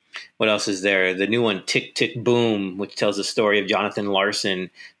 What else is there? The new one, Tick, Tick, Boom, which tells the story of Jonathan Larson,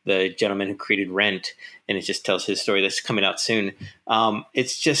 the gentleman who created Rent, and it just tells his story that's coming out soon.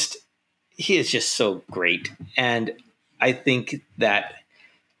 It's just, he is just so great. And I think that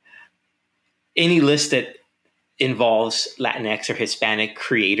any list that involves Latinx or Hispanic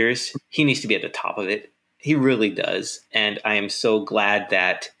creators, he needs to be at the top of it. He really does. And I am so glad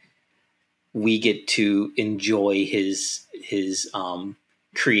that we get to enjoy his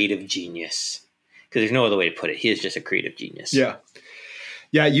creative genius, because there's no other way to put it. He is just a creative genius. Yeah.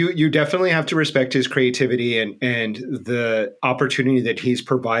 Yeah, you definitely have to respect his creativity and the opportunity that he's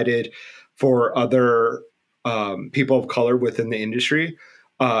provided for other people of color within the industry.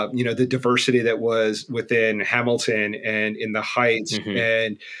 The diversity that was within Hamilton and In the Heights,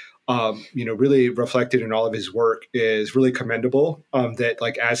 and really reflected in all of his work is really commendable. That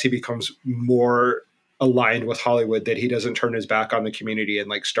like as he becomes more aligned with Hollywood, that he doesn't turn his back on the community and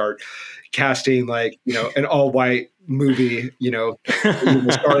like start casting like an all white movie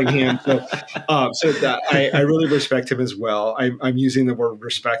starring him. So that I really respect him as well. I'm using the word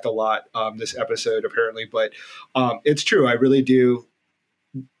respect a lot this episode apparently, but it's true. I really do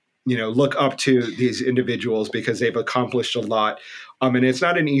look up to these individuals because they've accomplished a lot. And it's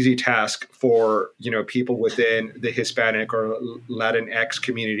not an easy task for, people within the Hispanic or Latinx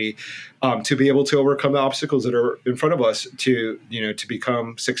community to be able to overcome the obstacles that are in front of us to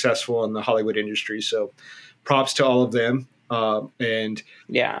become successful in the Hollywood industry. So props to all of them. And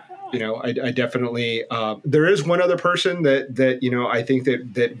yeah, I definitely, there is one other person that I think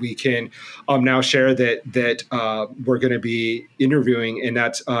that we can now share that we're going to be interviewing, and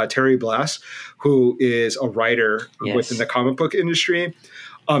that's Terry Blas, who is a writer within the comic book industry.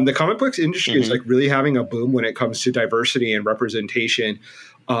 The comic books industry is like really having a boom when it comes to diversity and representation.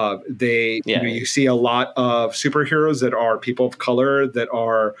 You see a lot of superheroes that are people of color, that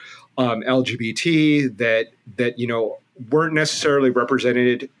are LGBT, that weren't necessarily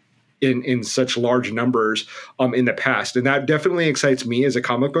represented in such large numbers in the past. And that definitely excites me as a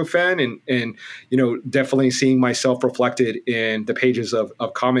comic book fan, and definitely seeing myself reflected in the pages of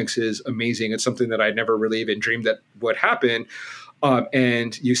comics is amazing. It's something that I never really even dreamed that would happen.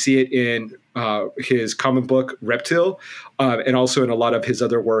 And you see it in his comic book Reptile, and also in a lot of his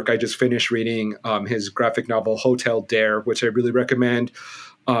other work. I just finished reading his graphic novel Hotel Dare, which I really recommend.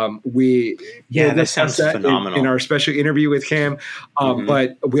 That sounds phenomenal in our special interview with him.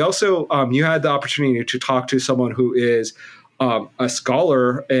 But we also, you had the opportunity to talk to someone who is a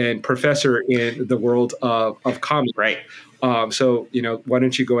scholar and professor in the world of comics. Right. So, why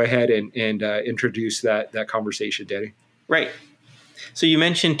don't you go ahead and introduce that conversation, Danny? Right. So you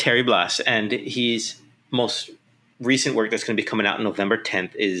mentioned Terry Blas, and his most recent work that's going to be coming out on November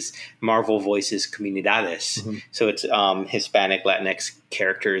 10th is Marvel Voices Comunidades. So it's Hispanic Latinx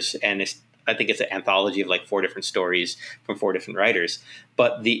characters, and I think it's an anthology of like 4 different stories from 4 different writers.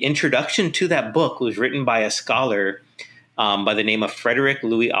 But the introduction to that book was written by a scholar by the name of Frederick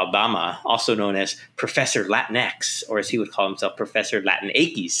Louis Aldama, also known as Professor Latinx, or as he would call himself, Professor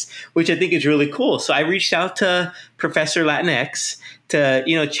Latinx, which I think is really cool. So I reached out to Professor Latinx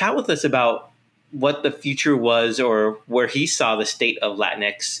to chat with us about what the future was, or where he saw the state of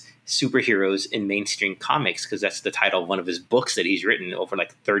Latinx superheroes in mainstream comics, because that's the title of one of his books that he's written, over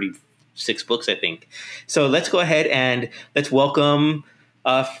like 36 books, I think. So let's go ahead and let's welcome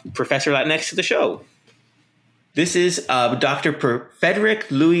Professor Latinx to the show. This is Dr. Frederick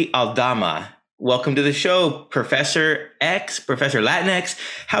Louis Aldama. Welcome to the show, Professor Professor Latinx.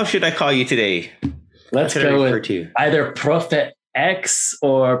 How should I call you today? Let's go with either Prophet X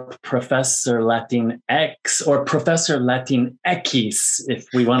or Professor Latin X or Professor Latin X, if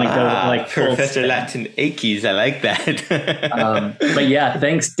we want to go with like Professor Latin X. I like that. But yeah,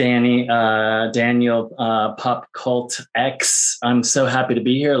 thanks, Danny. Daniel, Pop Cult X. I'm so happy to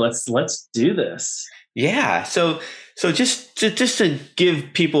be here. Let's do this. Yeah. So just to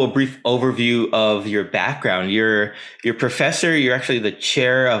give people a brief overview of your background, you're professor. You're actually the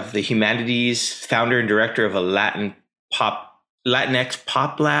chair of the humanities, founder and director of a Latinx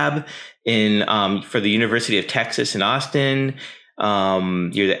Pop Lab for the University of Texas in Austin.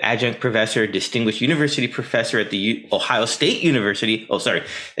 You're the adjunct professor, distinguished university professor at the Ohio State University. Oh, sorry.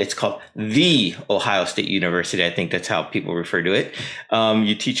 It's called the Ohio State University. I think that's how people refer to it.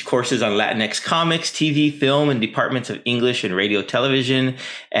 You teach courses on Latinx comics, TV, film, and departments of English and radio, television.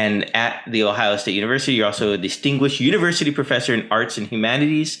 And at the Ohio State University, you're also a distinguished university professor in arts and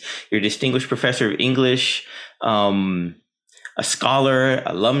humanities. You're a distinguished professor of English, a scholar,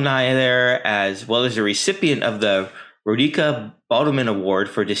 alumni there, as well as a recipient of the Rodica Baldeman Award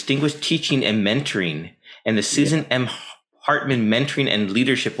for Distinguished Teaching and Mentoring, and the Susan M. Hartman Mentoring and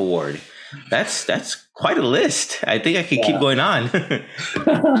Leadership Award. That's quite a list. I think I could keep going on.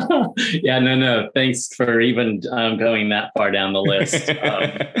 Yeah, no. Thanks for even going that far down the list.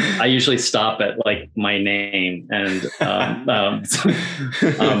 I usually stop at like my name, and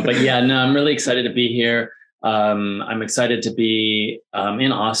but yeah, no, I'm really excited to be here. I'm excited to be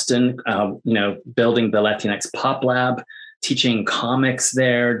in Austin, building the Latinx Pop Lab, teaching comics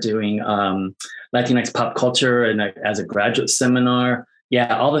there, doing Latinx pop culture and as a graduate seminar.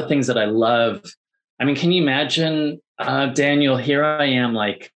 Yeah, all the things that I love. I mean, can you imagine, Daniel, here I am,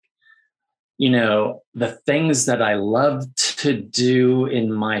 like, the things that I love to do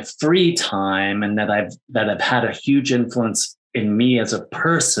in my free time and that have had a huge influence in me as a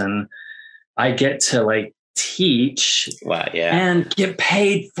person. I get to like teach Wow, yeah. and get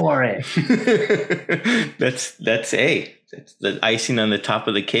paid for it. That's the icing on the top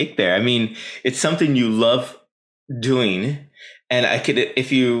of the cake there. I mean, it's something you love doing, and I could,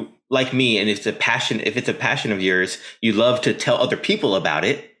 if you like me, and if it's a passion of yours, you love to tell other people about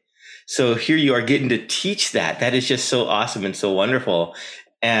it. So here you are getting to teach that. That is just so awesome and so wonderful.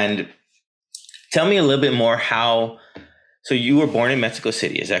 And tell me a little bit more so you were born in Mexico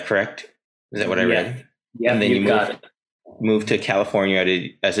City, is that correct? Is that what I read? Yeah, and then you moved to California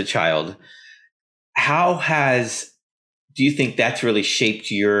as a child. Do you think that's really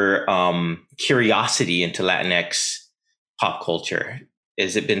shaped your curiosity into Latinx pop culture?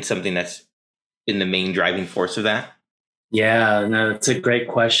 Has it been something that's been the main driving force of that? Yeah, no, it's a great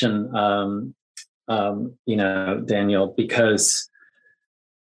question, Daniel, because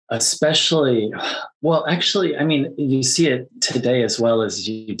actually, I mean, you see it today as well as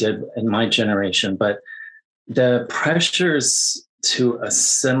you did in my generation, but the pressures to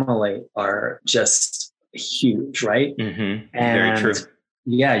assimilate are just huge, right? Mm-hmm. And very true.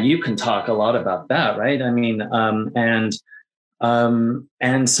 Yeah, you can talk a lot about that, right? I mean,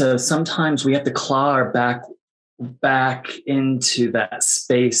 and so sometimes we have to claw our back into that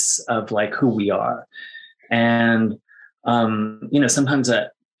space of like who we are. And, sometimes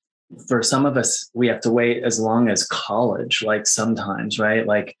for some of us, we have to wait as long as college, like sometimes, right?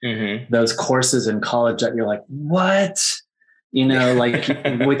 Like those courses in college that you're like, what? Like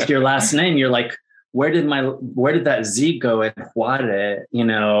with your last name, you're like, where did that Z go in Juarez,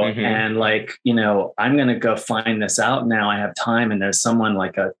 and like, I'm going to go find this out now. I have time. And there's someone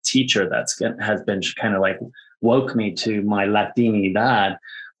like a teacher has been kind of like woke me to my Latinidad.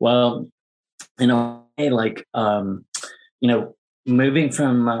 Well, moving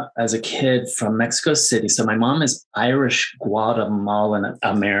from as a kid from Mexico City. So my mom is Irish Guatemalan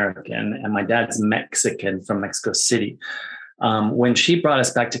American, and my dad's Mexican from Mexico City. When she brought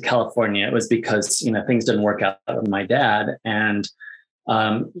us back to California, it was because things didn't work out with my dad, and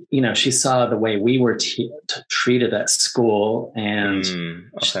she saw the way we were treated at school, and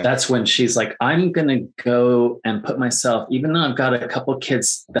that's when she's like, I'm going to go and put myself, even though I've got a couple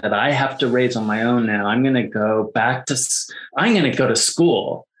kids that I have to raise on my own now, I'm going to go to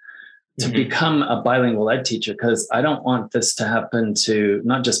school to become a bilingual ed teacher, because I don't want this to happen to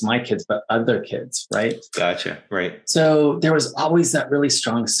not just my kids, but other kids. Right. Gotcha. Right. So there was always that really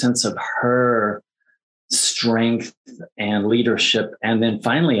strong sense of her strength and leadership. And then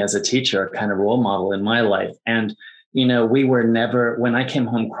finally, as a teacher, kind of role model in my life. And, we were never, when I came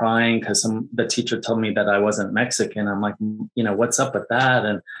home crying because the teacher told me that I wasn't Mexican, I'm like, what's up with that?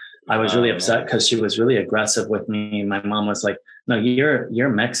 And I was really upset because she was really aggressive with me. My mom was like, no, you're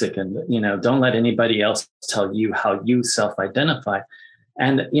Mexican. Don't let anybody else tell you how you self-identify.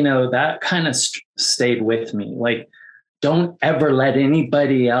 And, that kind of stayed with me. Like, don't ever let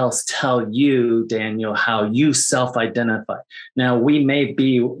anybody else tell you, Daniel, how you self-identify. Now, we may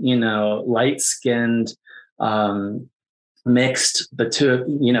be, light-skinned, mixed, the two,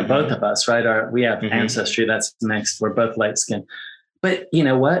 both of us, right? We have ancestry that's mixed. We're both light-skinned. But you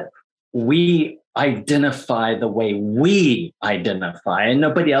know what? We identify the way we identify, and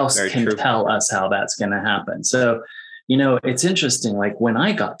nobody else can tell us how that's going to happen. So, it's interesting. Like when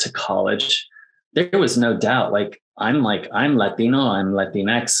I got to college, there was no doubt, like, I'm Latino, I'm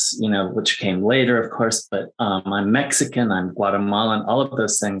Latinx, which came later, of course, but I'm Mexican, I'm Guatemalan, all of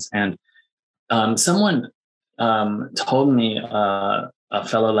those things. And someone told me, a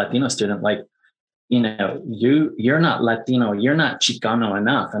fellow Latino student, like, you're not Latino, you're not Chicano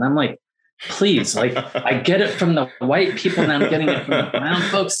enough. And I'm like, please, like, I get it from the white people, and I'm getting it from the brown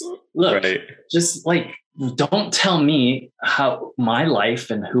folks. Look, just like, don't tell me how my life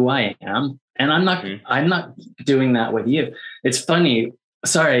and who I am. And I'm not doing that with you. It's funny.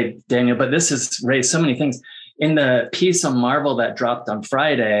 Sorry, Daniel, but this has raised so many things. In the piece on Marvel that dropped on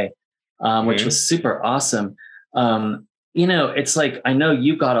Friday, which was super awesome. It's like, I know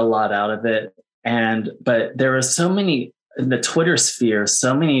you got a lot out of it. But there are so many in the Twitter sphere,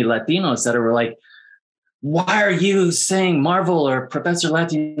 so many Latinos that are like, why are you saying Marvel or Professor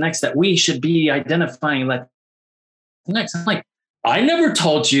Latinx that we should be identifying Latinx? I'm like, I never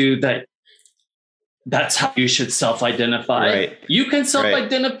told you that that's how you should self-identify. Right. You can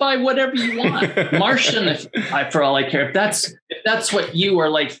self-identify whatever you want. Martian, for all I care. If that's what you are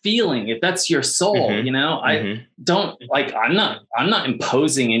like feeling, if that's your soul, I don't like, I'm not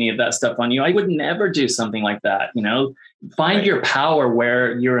imposing any of that stuff on you. I would never do something like that. Find your power,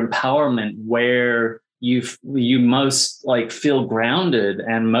 where your empowerment, where you most like feel grounded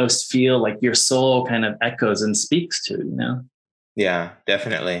and most feel like your soul kind of echoes and speaks to, Yeah,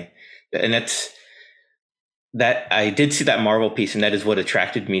 definitely. And that I did see that Marvel piece, and that is what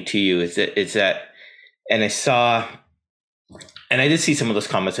attracted me to you. Is that, and I did see some of those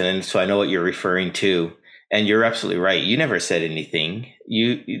comments, and so I know what you're referring to. And you're absolutely right. You never said anything.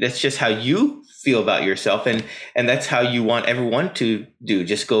 That's just how you feel about yourself, and that's how you want everyone to do.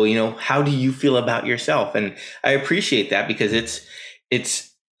 Just go, how do you feel about yourself? And I appreciate that, because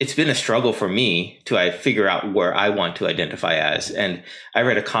it's been a struggle for me to figure out where I want to identify as. And I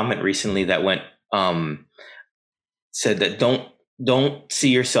read a comment recently that went said that don't see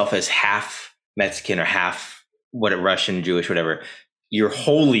yourself as half Mexican or half Russian, Jewish, whatever. You're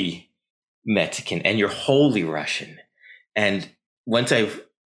wholly Mexican and you're wholly Russian. And once I've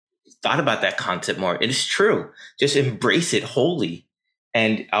thought about that concept more, it is true. Just embrace it wholly,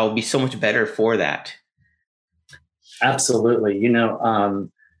 and I'll be so much better for that. Absolutely.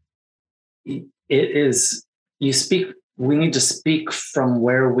 It is, we need to speak from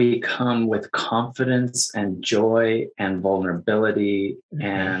where we come with confidence and joy and vulnerability. Mm-hmm.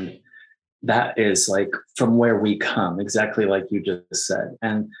 And that is like from where we come, exactly like you just said.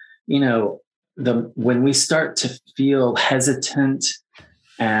 And, when we start to feel hesitant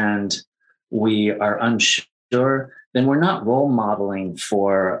and we are unsure, then we're not role modeling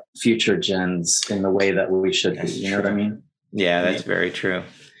for future gens in the way that we should be. You know what I mean? Yeah, that's very true.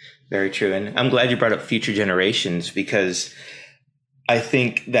 Very true. And I'm glad you brought up future generations, because I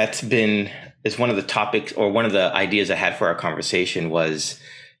think is one of the topics, or one of the ideas I had for our conversation was,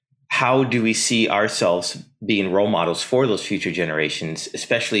 how do we see ourselves being role models for those future generations,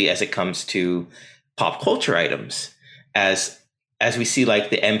 especially as it comes to pop culture items, as we see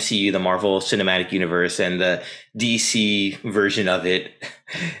like the MCU, the Marvel Cinematic Universe, and the DC version of it,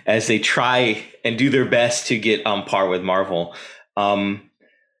 as they try and do their best to get on par with Marvel.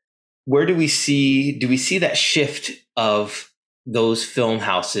 Where do we see that shift of those film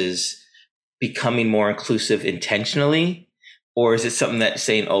houses becoming more inclusive intentionally? Or is it something that's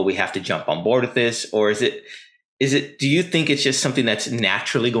saying, oh, we have to jump on board with this? Or is it, do you think it's just something that's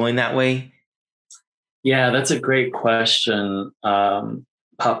naturally going that way? Yeah, that's a great question,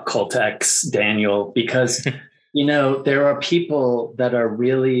 Pop Cultex, Daniel, because, there are people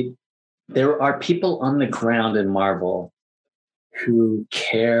on the ground in Marvel who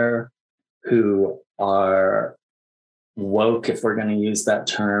care, who are woke, if we're going to use that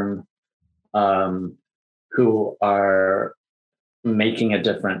term, who are making a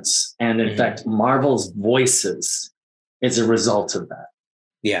difference. And in fact, Marvel's voices is a result of that.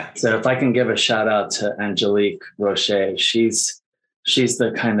 Yeah. So if I can give a shout out to Angelique Roche, she's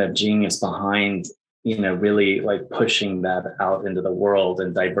the kind of genius behind, really like pushing that out into the world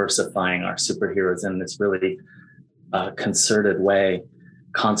and diversifying our superheroes in this really concerted way,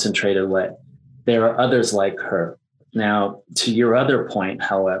 concentrated way. There are others like her. Now, to your other point,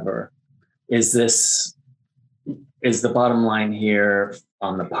 however, is the bottom line here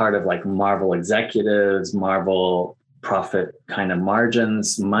on the part of like Marvel executives, Marvel profit kind of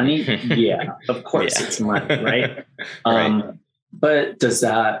margins, money? Yeah, of course it's money, right? Right. But does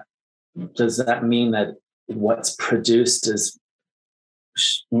that mean that what's produced is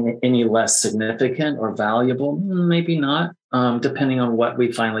any less significant or valuable? Maybe not, depending on what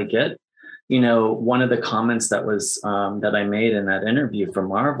we finally get. One of the comments that was that I made in that interview for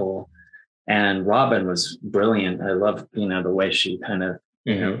Marvel, and Robin was brilliant. I love, the way she kind of,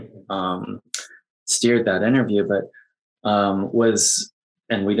 steered that interview, but was,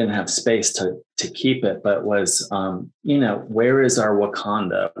 and we didn't have space to keep it, but was, where is our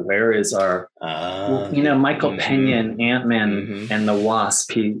Wakanda? Where is our, Michael Pena and Ant-Man and the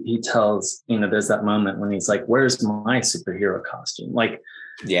Wasp, he tells, there's that moment when he's like, where's my superhero costume? Like,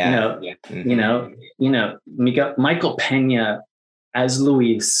 Michael Pena as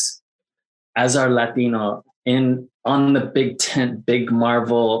Luis, as our Latino on the big tent, big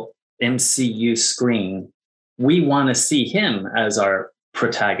Marvel MCU screen, we want to see him as our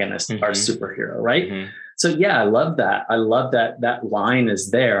protagonist, our superhero, right? So yeah, I love that. I love that line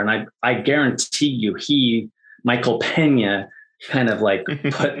is there. And I guarantee you Michael Pena kind of like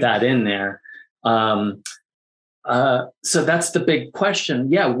put that in there. So that's the big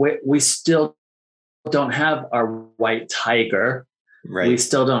question. Yeah, we still don't have our white tiger. Right. We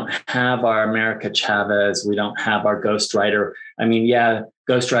still don't have our America Chavez. We don't have our Ghost Rider. I mean, yeah,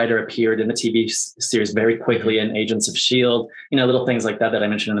 Ghost Rider appeared in the TV series very quickly in Agents of S.H.I.E.L.D., little things like that I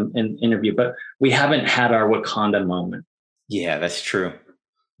mentioned in the interview, but we haven't had our Wakanda moment. Yeah, that's true.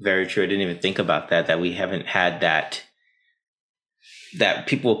 Very true. I didn't even think about that we haven't had that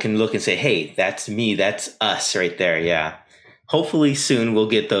people can look and say, hey, that's me, that's us right there. Yeah. Hopefully soon we'll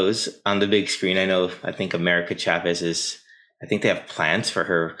get those on the big screen. I think America Chavez I think they have plans for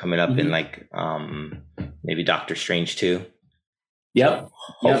her coming up in like maybe Doctor Strange too. Yep.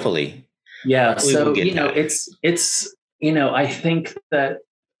 Hopefully. Yeah. Hopefully So, we'll get that. it's, I think that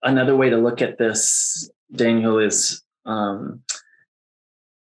another way to look at this, Daniel, is, I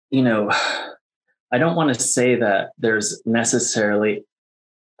don't want to say that there's necessarily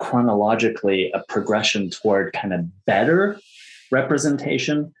chronologically a progression toward kind of better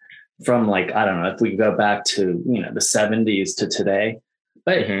representation from, like, I don't know, if we go back to, the 70s to today,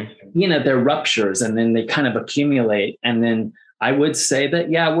 but, they're ruptures and then they kind of accumulate. And then I would say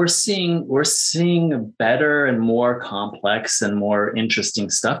that, yeah, we're seeing better and more complex and more interesting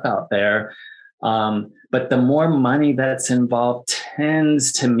stuff out there. But the more money that's involved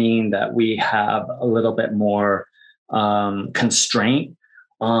tends to mean that we have a little bit more constraint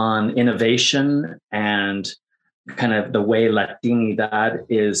on innovation and kind of the way Latinidad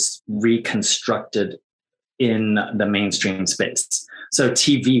is reconstructed in the mainstream space. So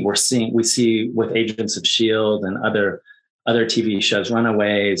TV, we see with Agents of S.H.I.E.L.D. and other TV shows,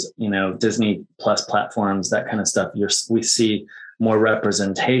 Runaways, Disney Plus platforms, that kind of stuff. We see more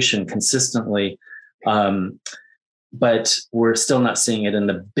representation consistently. But we're still not seeing it in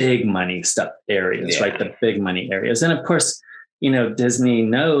the big money stuff areas, right? The big money areas. And of course, Disney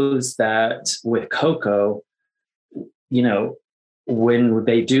knows that with Coco, when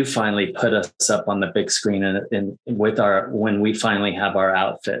they do finally put us up on the big screen and when we finally have our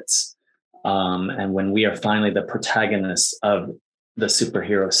outfits, and when we are finally the protagonists of the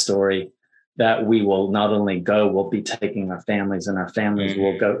superhero story, that we will not only go, we'll be taking our families, and our families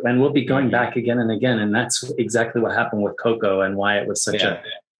will go, and we'll be going back again and again. And that's exactly what happened with Coco and why it was such a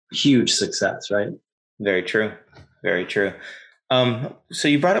huge success, right? Very true. Very true. So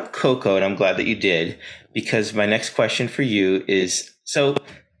you brought up Coco, and I'm glad that you did, because my next question for you is, so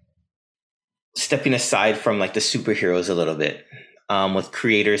stepping aside from like the superheroes a little bit, with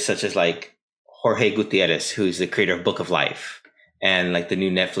creators such as like Jorge Gutierrez, who's the creator of Book of Life, and like the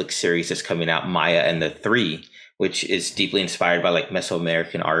new Netflix series that's coming out, Maya and the Three, which is deeply inspired by like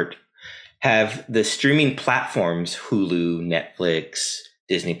Mesoamerican art, have the streaming platforms, Hulu, Netflix,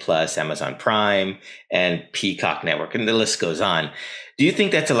 Disney Plus, Amazon Prime, and Peacock Network, and the list goes on. Do you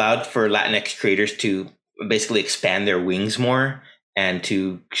think that's allowed for Latinx creators to basically expand their wings more and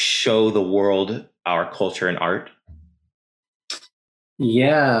to show the world our culture and art?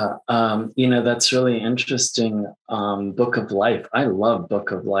 Yeah, that's really interesting. Book of Life. I love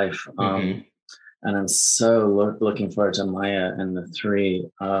Book of Life. And I'm so looking forward to Maya and the Three.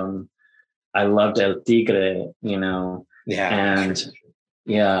 I loved El Tigre,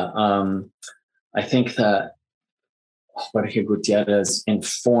 I think that Jorge Gutierrez, in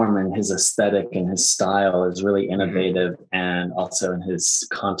form and his aesthetic and his style, is really innovative, and also in his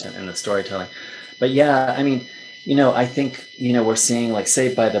content and the storytelling. But yeah, I mean, I think, we're seeing like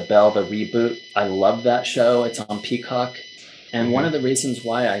Saved by the Bell, the reboot. I love that show. It's on Peacock. And one of the reasons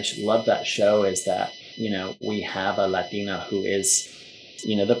why I love that show is that, we have a Latina who is,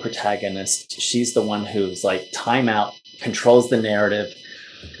 the protagonist. She's the one who's like timeout, controls the narrative.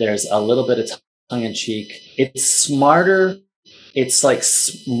 There's a little bit of tongue in cheek. It's smarter. It's like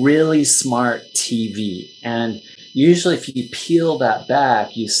really smart TV. And usually if you peel that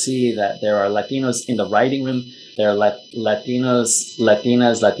back, you see that there are Latinos in the writing room. There are Latinos,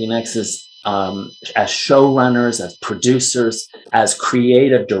 Latinas, Latinxes as showrunners, as producers, as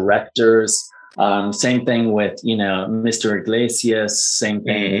creative directors. Same thing with, Mr. Iglesias. Same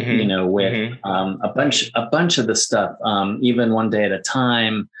thing, with a bunch of the stuff. Even One Day at a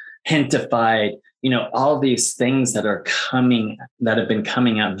Time, Hentified. All these things that have been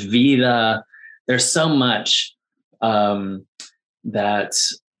coming out. Vida. There's so much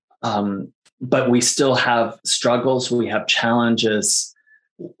but we still have struggles. We have challenges.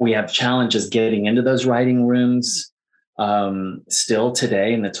 We have challenges getting into those writing rooms. Still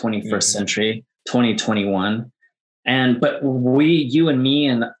today in the 21st century, 2021. But you and me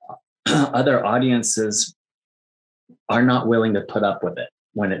and other audiences are not willing to put up with it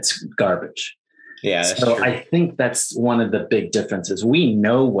when it's garbage. Yeah. So true. I think that's one of the big differences. We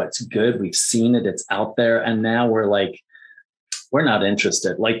know what's good. We've seen it. It's out there. And now we're like, we're not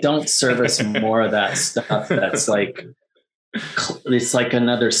interested. Like, don't service more of that stuff. That's like, it's like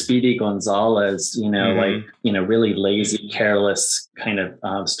another Speedy Gonzalez, really lazy, careless kind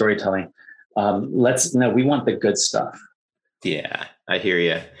of storytelling. We want the good stuff. Yeah, I hear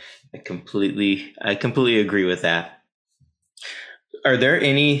you. I completely agree with that. Are there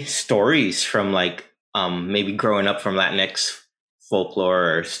any stories from like maybe growing up from Latinx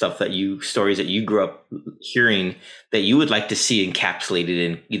folklore or stories that you grew up hearing that you would like to see encapsulated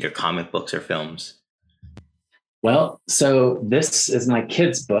in either comic books or films? Well, so this is my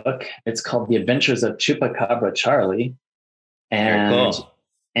kid's book. It's called The Adventures of Chupacabra Charlie. Very And cool.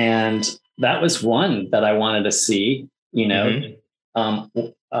 and that was one that I wanted to see, you know.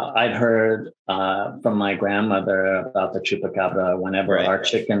 I'd heard from my grandmother about the chupacabra whenever Right. our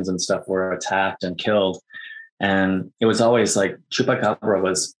chickens and stuff were attacked and killed. And it was always like chupacabra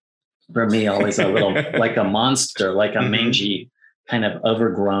was for me always a little like a monster, like a mangy kind of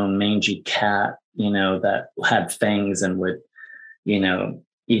overgrown mangy cat, you know, that had fangs and would, you know,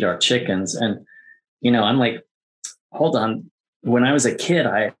 eat our chickens. And, you know, I'm like, hold on. When I was a kid,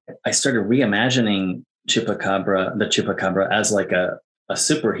 I started reimagining the chupacabra as like a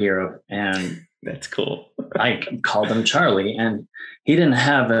superhero. And That's cool. I called him Charlie, and he didn't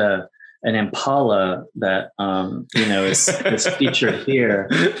have an Impala that you know is featured here,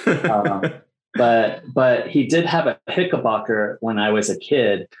 but he did have a Hickenbocker when I was a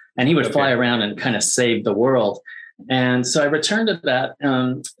kid, and he would fly around and kind of save the world. And so I returned to that.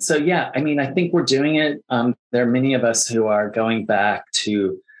 So yeah, I mean, I think we're doing it. There are many of us who are going back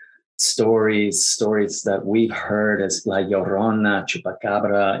to stories that we've heard as La Llorona,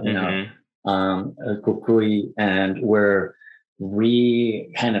 Chupacabra, you know, Cucuy, and we're reimagining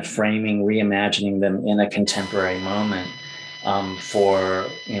them in a contemporary moment for,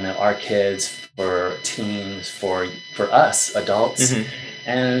 you know, our kids, for teens, for us adults.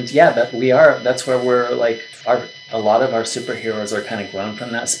 And yeah, that's where we're like, a lot of our superheroes are kind of grown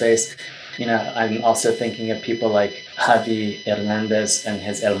from that space. You know, I'm also thinking of people like Javi Hernandez and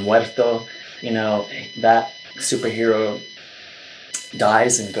his El Muerto. You know, that superhero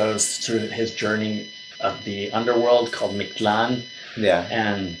dies and goes through his journey of the underworld called Mictlan. Yeah.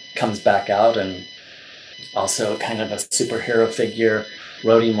 And comes back out, and also kind of a superhero figure,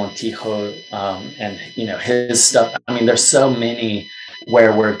 Rody Montijo, and, you know, his stuff. I mean, there's so many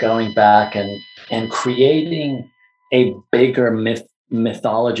where we're going back and creating a bigger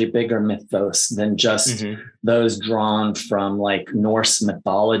mythology, bigger mythos than just those drawn from like Norse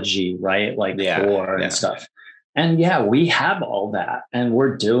mythology, right? Like Thor and stuff. And yeah, we have all that and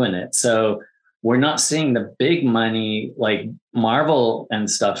we're doing it. So we're not seeing the big money like Marvel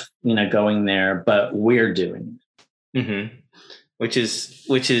and stuff, you know, going there, but we're doing it. Which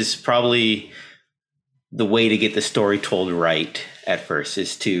is probably the way to get the story told right at first,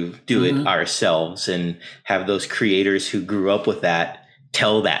 is to do it ourselves and have those creators who grew up with that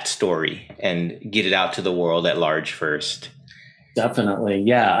tell that story and get it out to the world at large first. Definitely.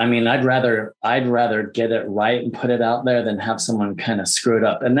 Yeah. I mean, I'd rather get it right and put it out there than have someone kind of screw it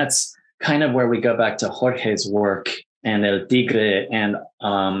up. And that's kind of where we go back to Jorge's work and El Tigre and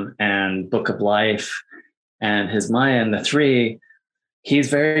Book of Life and his Maya and the Three. He's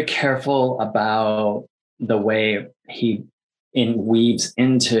very careful about the way he weaves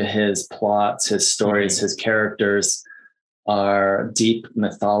into his plots, his stories, his characters, our deep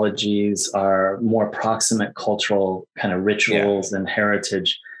mythologies, our more proximate cultural kind of rituals and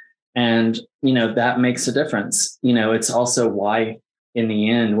heritage. And, you know, that makes a difference. You know, it's also why in the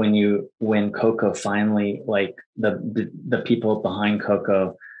end, when Coco finally, like the people behind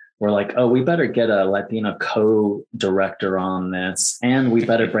Coco were like, oh, we better get a Latino co-director on this, and we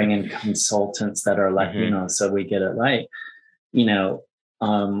better bring in consultants that are Latino so we get it right. You know,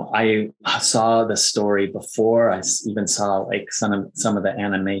 I saw the story before. I even saw like some of the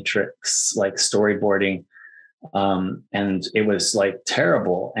animatrix like storyboarding, and it was like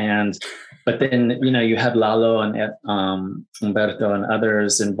terrible. But then, you know, you had Lalo and Humberto and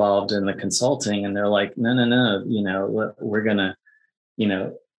others involved in the consulting, and they're like, no, you know, we're gonna, you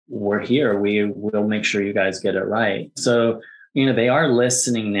know, we're here. We will make sure you guys get it right. So, you know, they are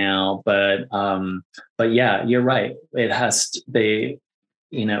listening now, but yeah, you're right. It has to,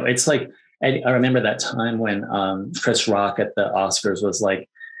 you know, it's like, I remember that time when Chris Rock at the Oscars was like,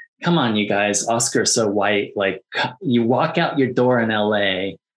 come on, you guys, Oscar's so white. Like, you walk out your door in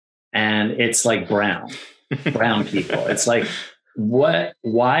LA and it's like brown people. It's like,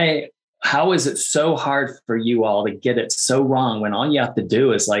 why, how is it so hard for you all to get it so wrong when all you have to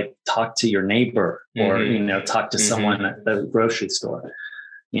do is like talk to your neighbor or, you know, talk to someone at the grocery store,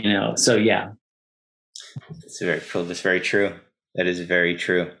 you know? So, yeah. That's very cool. That's very true. That is very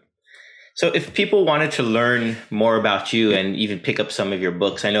true. So if people wanted to learn more about you and even pick up some of your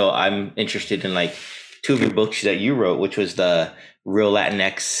books, I know I'm interested in like two of your books that you wrote, which was the Real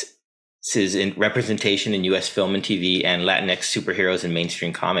Latinx's in representation in U.S. film and TV and Latinx superheroes in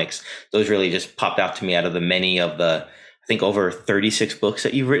mainstream comics. Those really just popped out to me out of the many of the, I think, over 36 books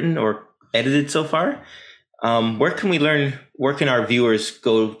that you've written or edited so far. Where can our viewers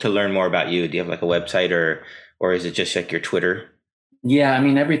go to learn more about you? Do you have like a website or is it just like your Twitter? Yeah, I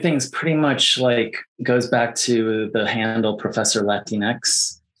mean, everything's pretty much like goes back to the handle Professor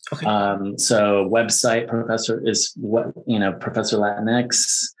Latinx. Okay. So website Professor is what, Professor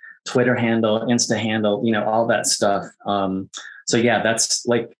Latinx, Twitter handle, Insta handle, all that stuff. So yeah, that's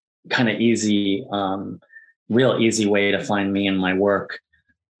like kind of easy, real easy way to find me and my work.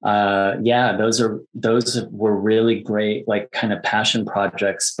 Yeah, those were really great, like kind of passion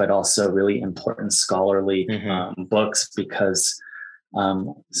projects, but also really important scholarly books, because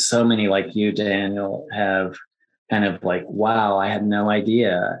so many like you, Daniel, have kind of like, wow, I had no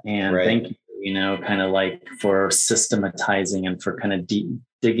idea. And thank you, kind of like for systematizing and for kind of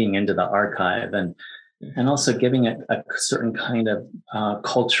digging into the archive, and also giving it a certain kind of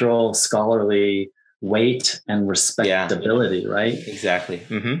cultural, scholarly weight and respectability, right? Exactly.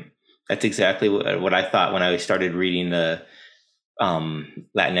 That's exactly what I thought when I started reading the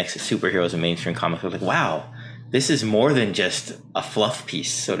Latinx superheroes and mainstream comics. I was like, wow, this is more than just a fluff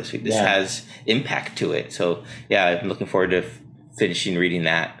piece, so to speak. This has impact to it. So yeah, I'm looking forward to finishing reading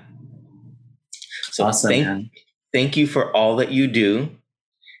that. So awesome, thank you for all that you do.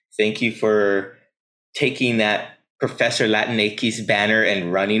 Thank you for taking that Professor Latinx banner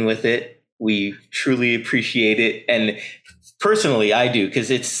and running with it. We truly appreciate it. And personally, I do,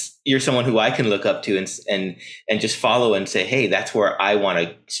 because you're someone who I can look up to and just follow and say, hey, that's where I want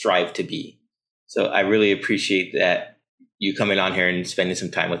to strive to be. So I really appreciate that you coming on here and spending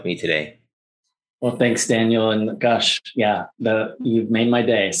some time with me today. Well, thanks, Daniel. And gosh, yeah, you've made my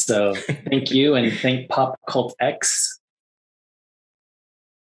day. So thank you, and thank Pop Cult X.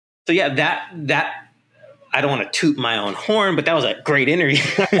 So yeah, that I don't want to toot my own horn, but that was a great interview.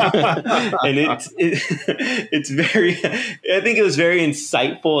 And it's very, I think it was very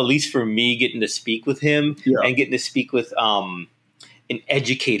insightful, at least for me, getting to speak with him and getting to speak with an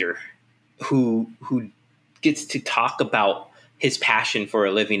educator who gets to talk about his passion for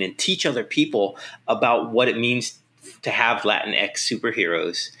a living and teach other people about what it means to have Latinx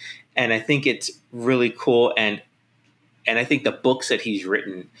superheroes. And I think it's really cool. And I think the books that he's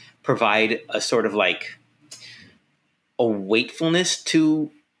written provide a sort of like a wakefulness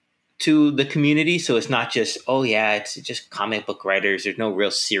to the community. So it's not just, oh yeah, it's just comic book writers. There's no real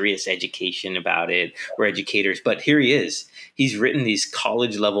serious education about it or educators. But here he is. He's written these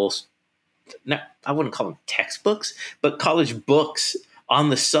college levels, I wouldn't call them textbooks, but college books on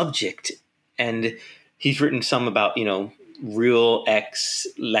the subject. And he's written some about, real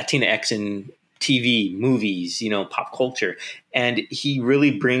Latinx in TV, movies, pop culture. And he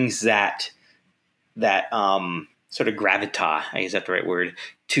really brings that sort of gravitas, I guess that's the right word,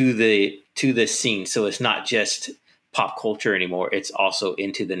 to the scene. So it's not just pop culture anymore. It's also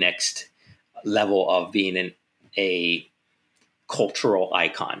into the next level of being a cultural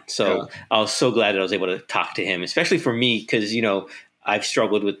icon. So I was so glad that I was able to talk to him, especially for me, because, I've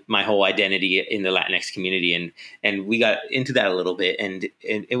struggled with my whole identity in the Latinx community, and we got into that a little bit, and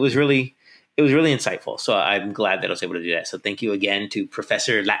it was really insightful. So I'm glad that I was able to do that. So thank you again to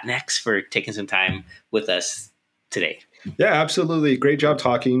Professor Latinx for taking some time with us today. Yeah, absolutely. Great job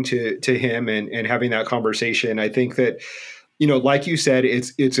talking to him and having that conversation. I think that, like you said,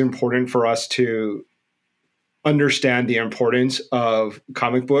 it's important for us to understand the importance of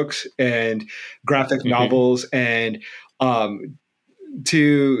comic books and graphic novels, and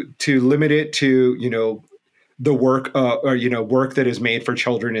to limit it to, the work or work that is made for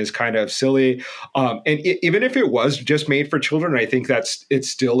children is kind of silly. And even if it was just made for children, I think it's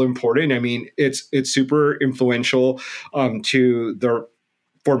still important. I mean, it's super influential to the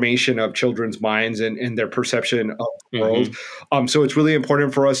formation of children's minds and their perception of the world. So it's really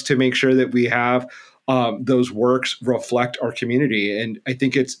important for us to make sure that we have those works reflect our community. And I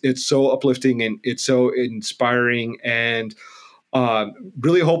think it's so uplifting and it's so inspiring, and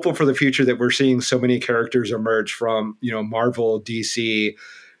really hopeful for the future that we're seeing so many characters emerge from, Marvel, DC,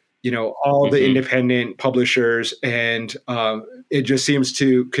 all the independent publishers, and it just seems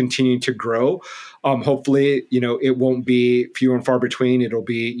to continue to grow. Hopefully, it won't be few and far between. It'll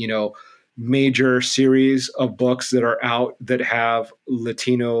be, major series of books that are out that have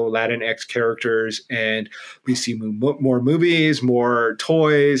Latino, Latinx characters, and we see more movies, more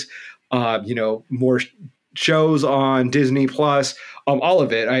toys, more shows on Disney Plus, all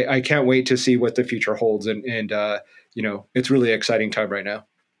of it. I can't wait to see what the future holds. And it's really exciting time right now.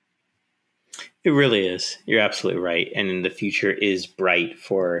 It really is. You're absolutely right. And the future is bright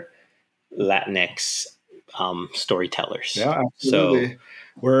for Latinx storytellers. Yeah, absolutely. So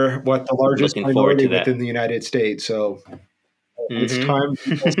we're the largest minority within the United States. So it's time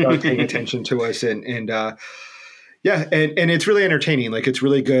to start paying attention to us, and yeah, and it's really entertaining. Like, it's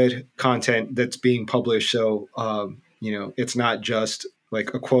really good content that's being published. So it's not just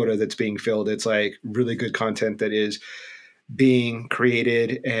like a quota that's being filled. It's like really good content that is being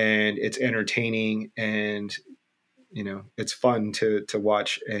created, and it's entertaining, and it's fun to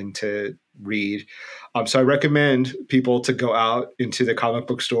watch and to read. So I recommend people to go out into the comic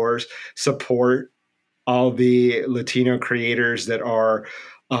book stores, support all the Latino creators that are,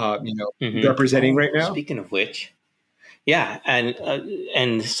 representing right now. Speaking of which, yeah,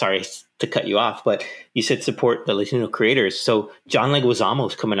 and sorry to cut you off, but you said support the Latino creators. So John Leguizamo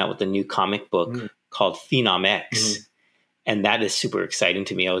is coming out with a new comic book called Phenom X, and that is super exciting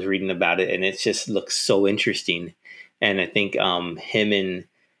to me. I was reading about it, and it just looks so interesting. And I think him and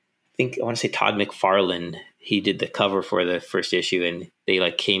I want to say Todd McFarlane, he did the cover for the first issue, and they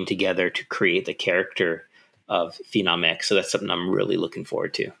like came together to create the character of Phenom X. So that's something I'm really looking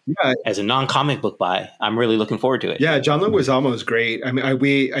forward to. Yeah. As a non-comic book buy, I'm really looking forward to it. Yeah, John Leguizamo is great. I mean,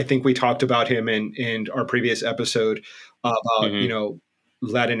 I think we talked about him in our previous episode about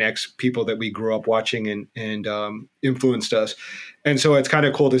Latinx people that we grew up watching and influenced us. And so it's kind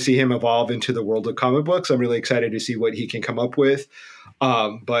of cool to see him evolve into the world of comic books. I'm really excited to see what he can come up with.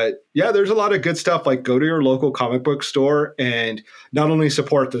 But yeah, there's a lot of good stuff. Like, go to your local comic book store and not only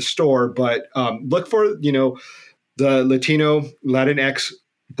support the store, but look for, the Latino Latinx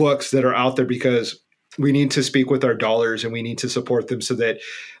books that are out there, because we need to speak with our dollars and we need to support them so that,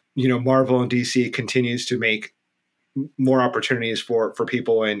 Marvel and DC continues to make more opportunities for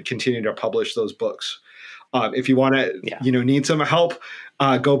people and continue to publish those books. If you want to, need some help,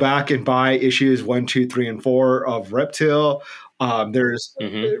 go back and buy issues 1, 2, 3, and 4 of Reptile. There's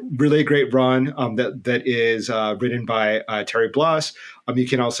a really great run that is written by Terry Bloss. You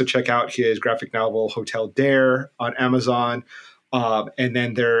can also check out his graphic novel Hotel Dare on Amazon. And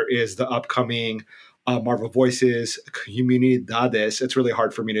then there is the upcoming Marvel Voices Comunidades. It's really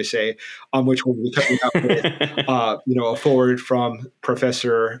hard for me to say, which will be coming up with a forward from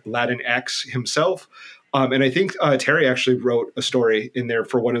Professor Latinx himself. And I think Terry actually wrote a story in there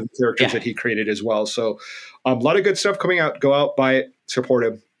for one of the characters that he created as well. So a lot of good stuff coming out. Go out, buy it, support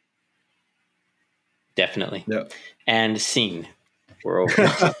him. Definitely. Yeah. And scene. We're over.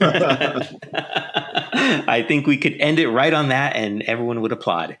 I think we could end it right on that and everyone would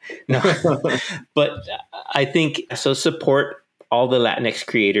applaud. No, but I think so. Support all the Latinx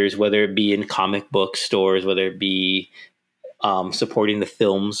creators, whether it be in comic book stores, whether it be supporting the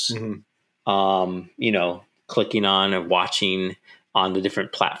films, clicking on or watching on the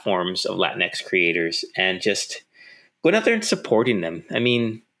different platforms of Latinx creators, and just going out there and supporting them. I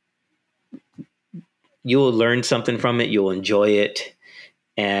mean, you'll learn something from it. You'll enjoy it,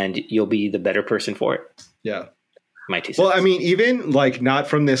 and you'll be the better person for it. Yeah. My 2 cents. Well, I mean, even like not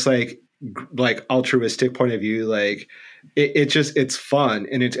from this like altruistic point of view, like it's fun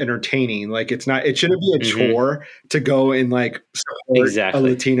and it's entertaining. Like it shouldn't be a chore to go and like support a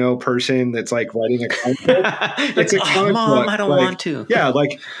Latino person that's like writing a comic book. It's a comic book. I don't want to. Yeah,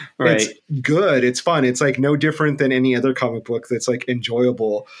 like it's good. It's fun. It's like no different than any other comic book that's like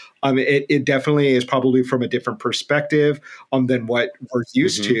enjoyable. It definitely is probably from a different perspective than what we're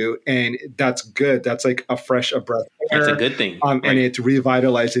used to, and that's good. That's like a breath of air. That's a good thing. And it's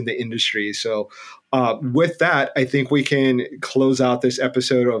revitalizing the industry. So with that, I think we can close out this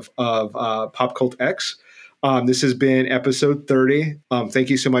episode of Pop Cult X. This has been episode 30.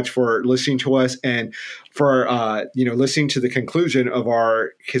 Thank you so much for listening to us and for listening to the conclusion of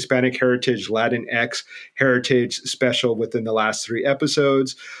our Hispanic Heritage Latinx Heritage special within the last 3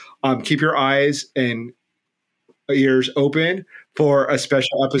 episodes. Keep your eyes and ears open for a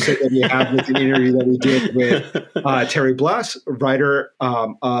special episode that we have with an interview that we did with Terry Bloss, writer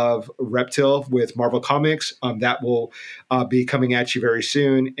of Reptile with Marvel Comics. That will be coming at you very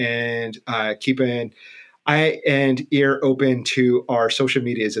soon. And keep an eye and ear open to our social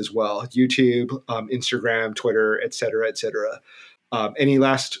medias as well: YouTube, Instagram, Twitter, et cetera, et cetera. Any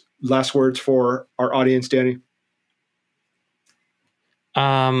last words for our audience, Danny?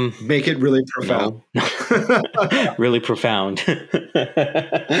 Make it really profound. No. Really profound.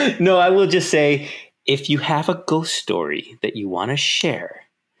 No, I will just say, if you have a ghost story that you want to share,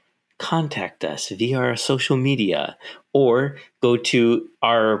 contact us via our social media or go to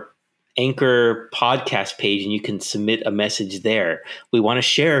our Anchor podcast page and you can submit a message there. We want to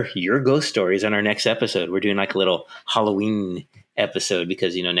share your ghost stories on our next episode. We're doing like a little Halloween episode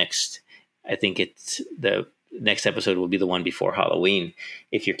because, I think it's the next episode will be the one before Halloween,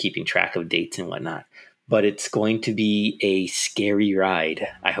 if you're keeping track of dates and whatnot. But it's going to be a scary ride,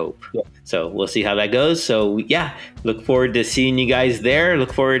 I hope. Yeah. So we'll see how that goes. So yeah, look forward to seeing you guys there.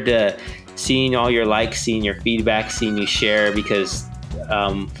 Look forward to seeing all your likes, seeing your feedback, seeing you share, because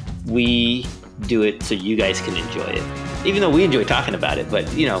we do it so you guys can enjoy it. Even though we enjoy talking about it, but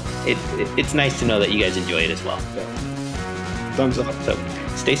it's nice to know that you guys enjoy it as well. Thumbs up. So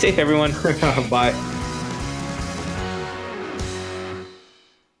stay safe, everyone. Bye.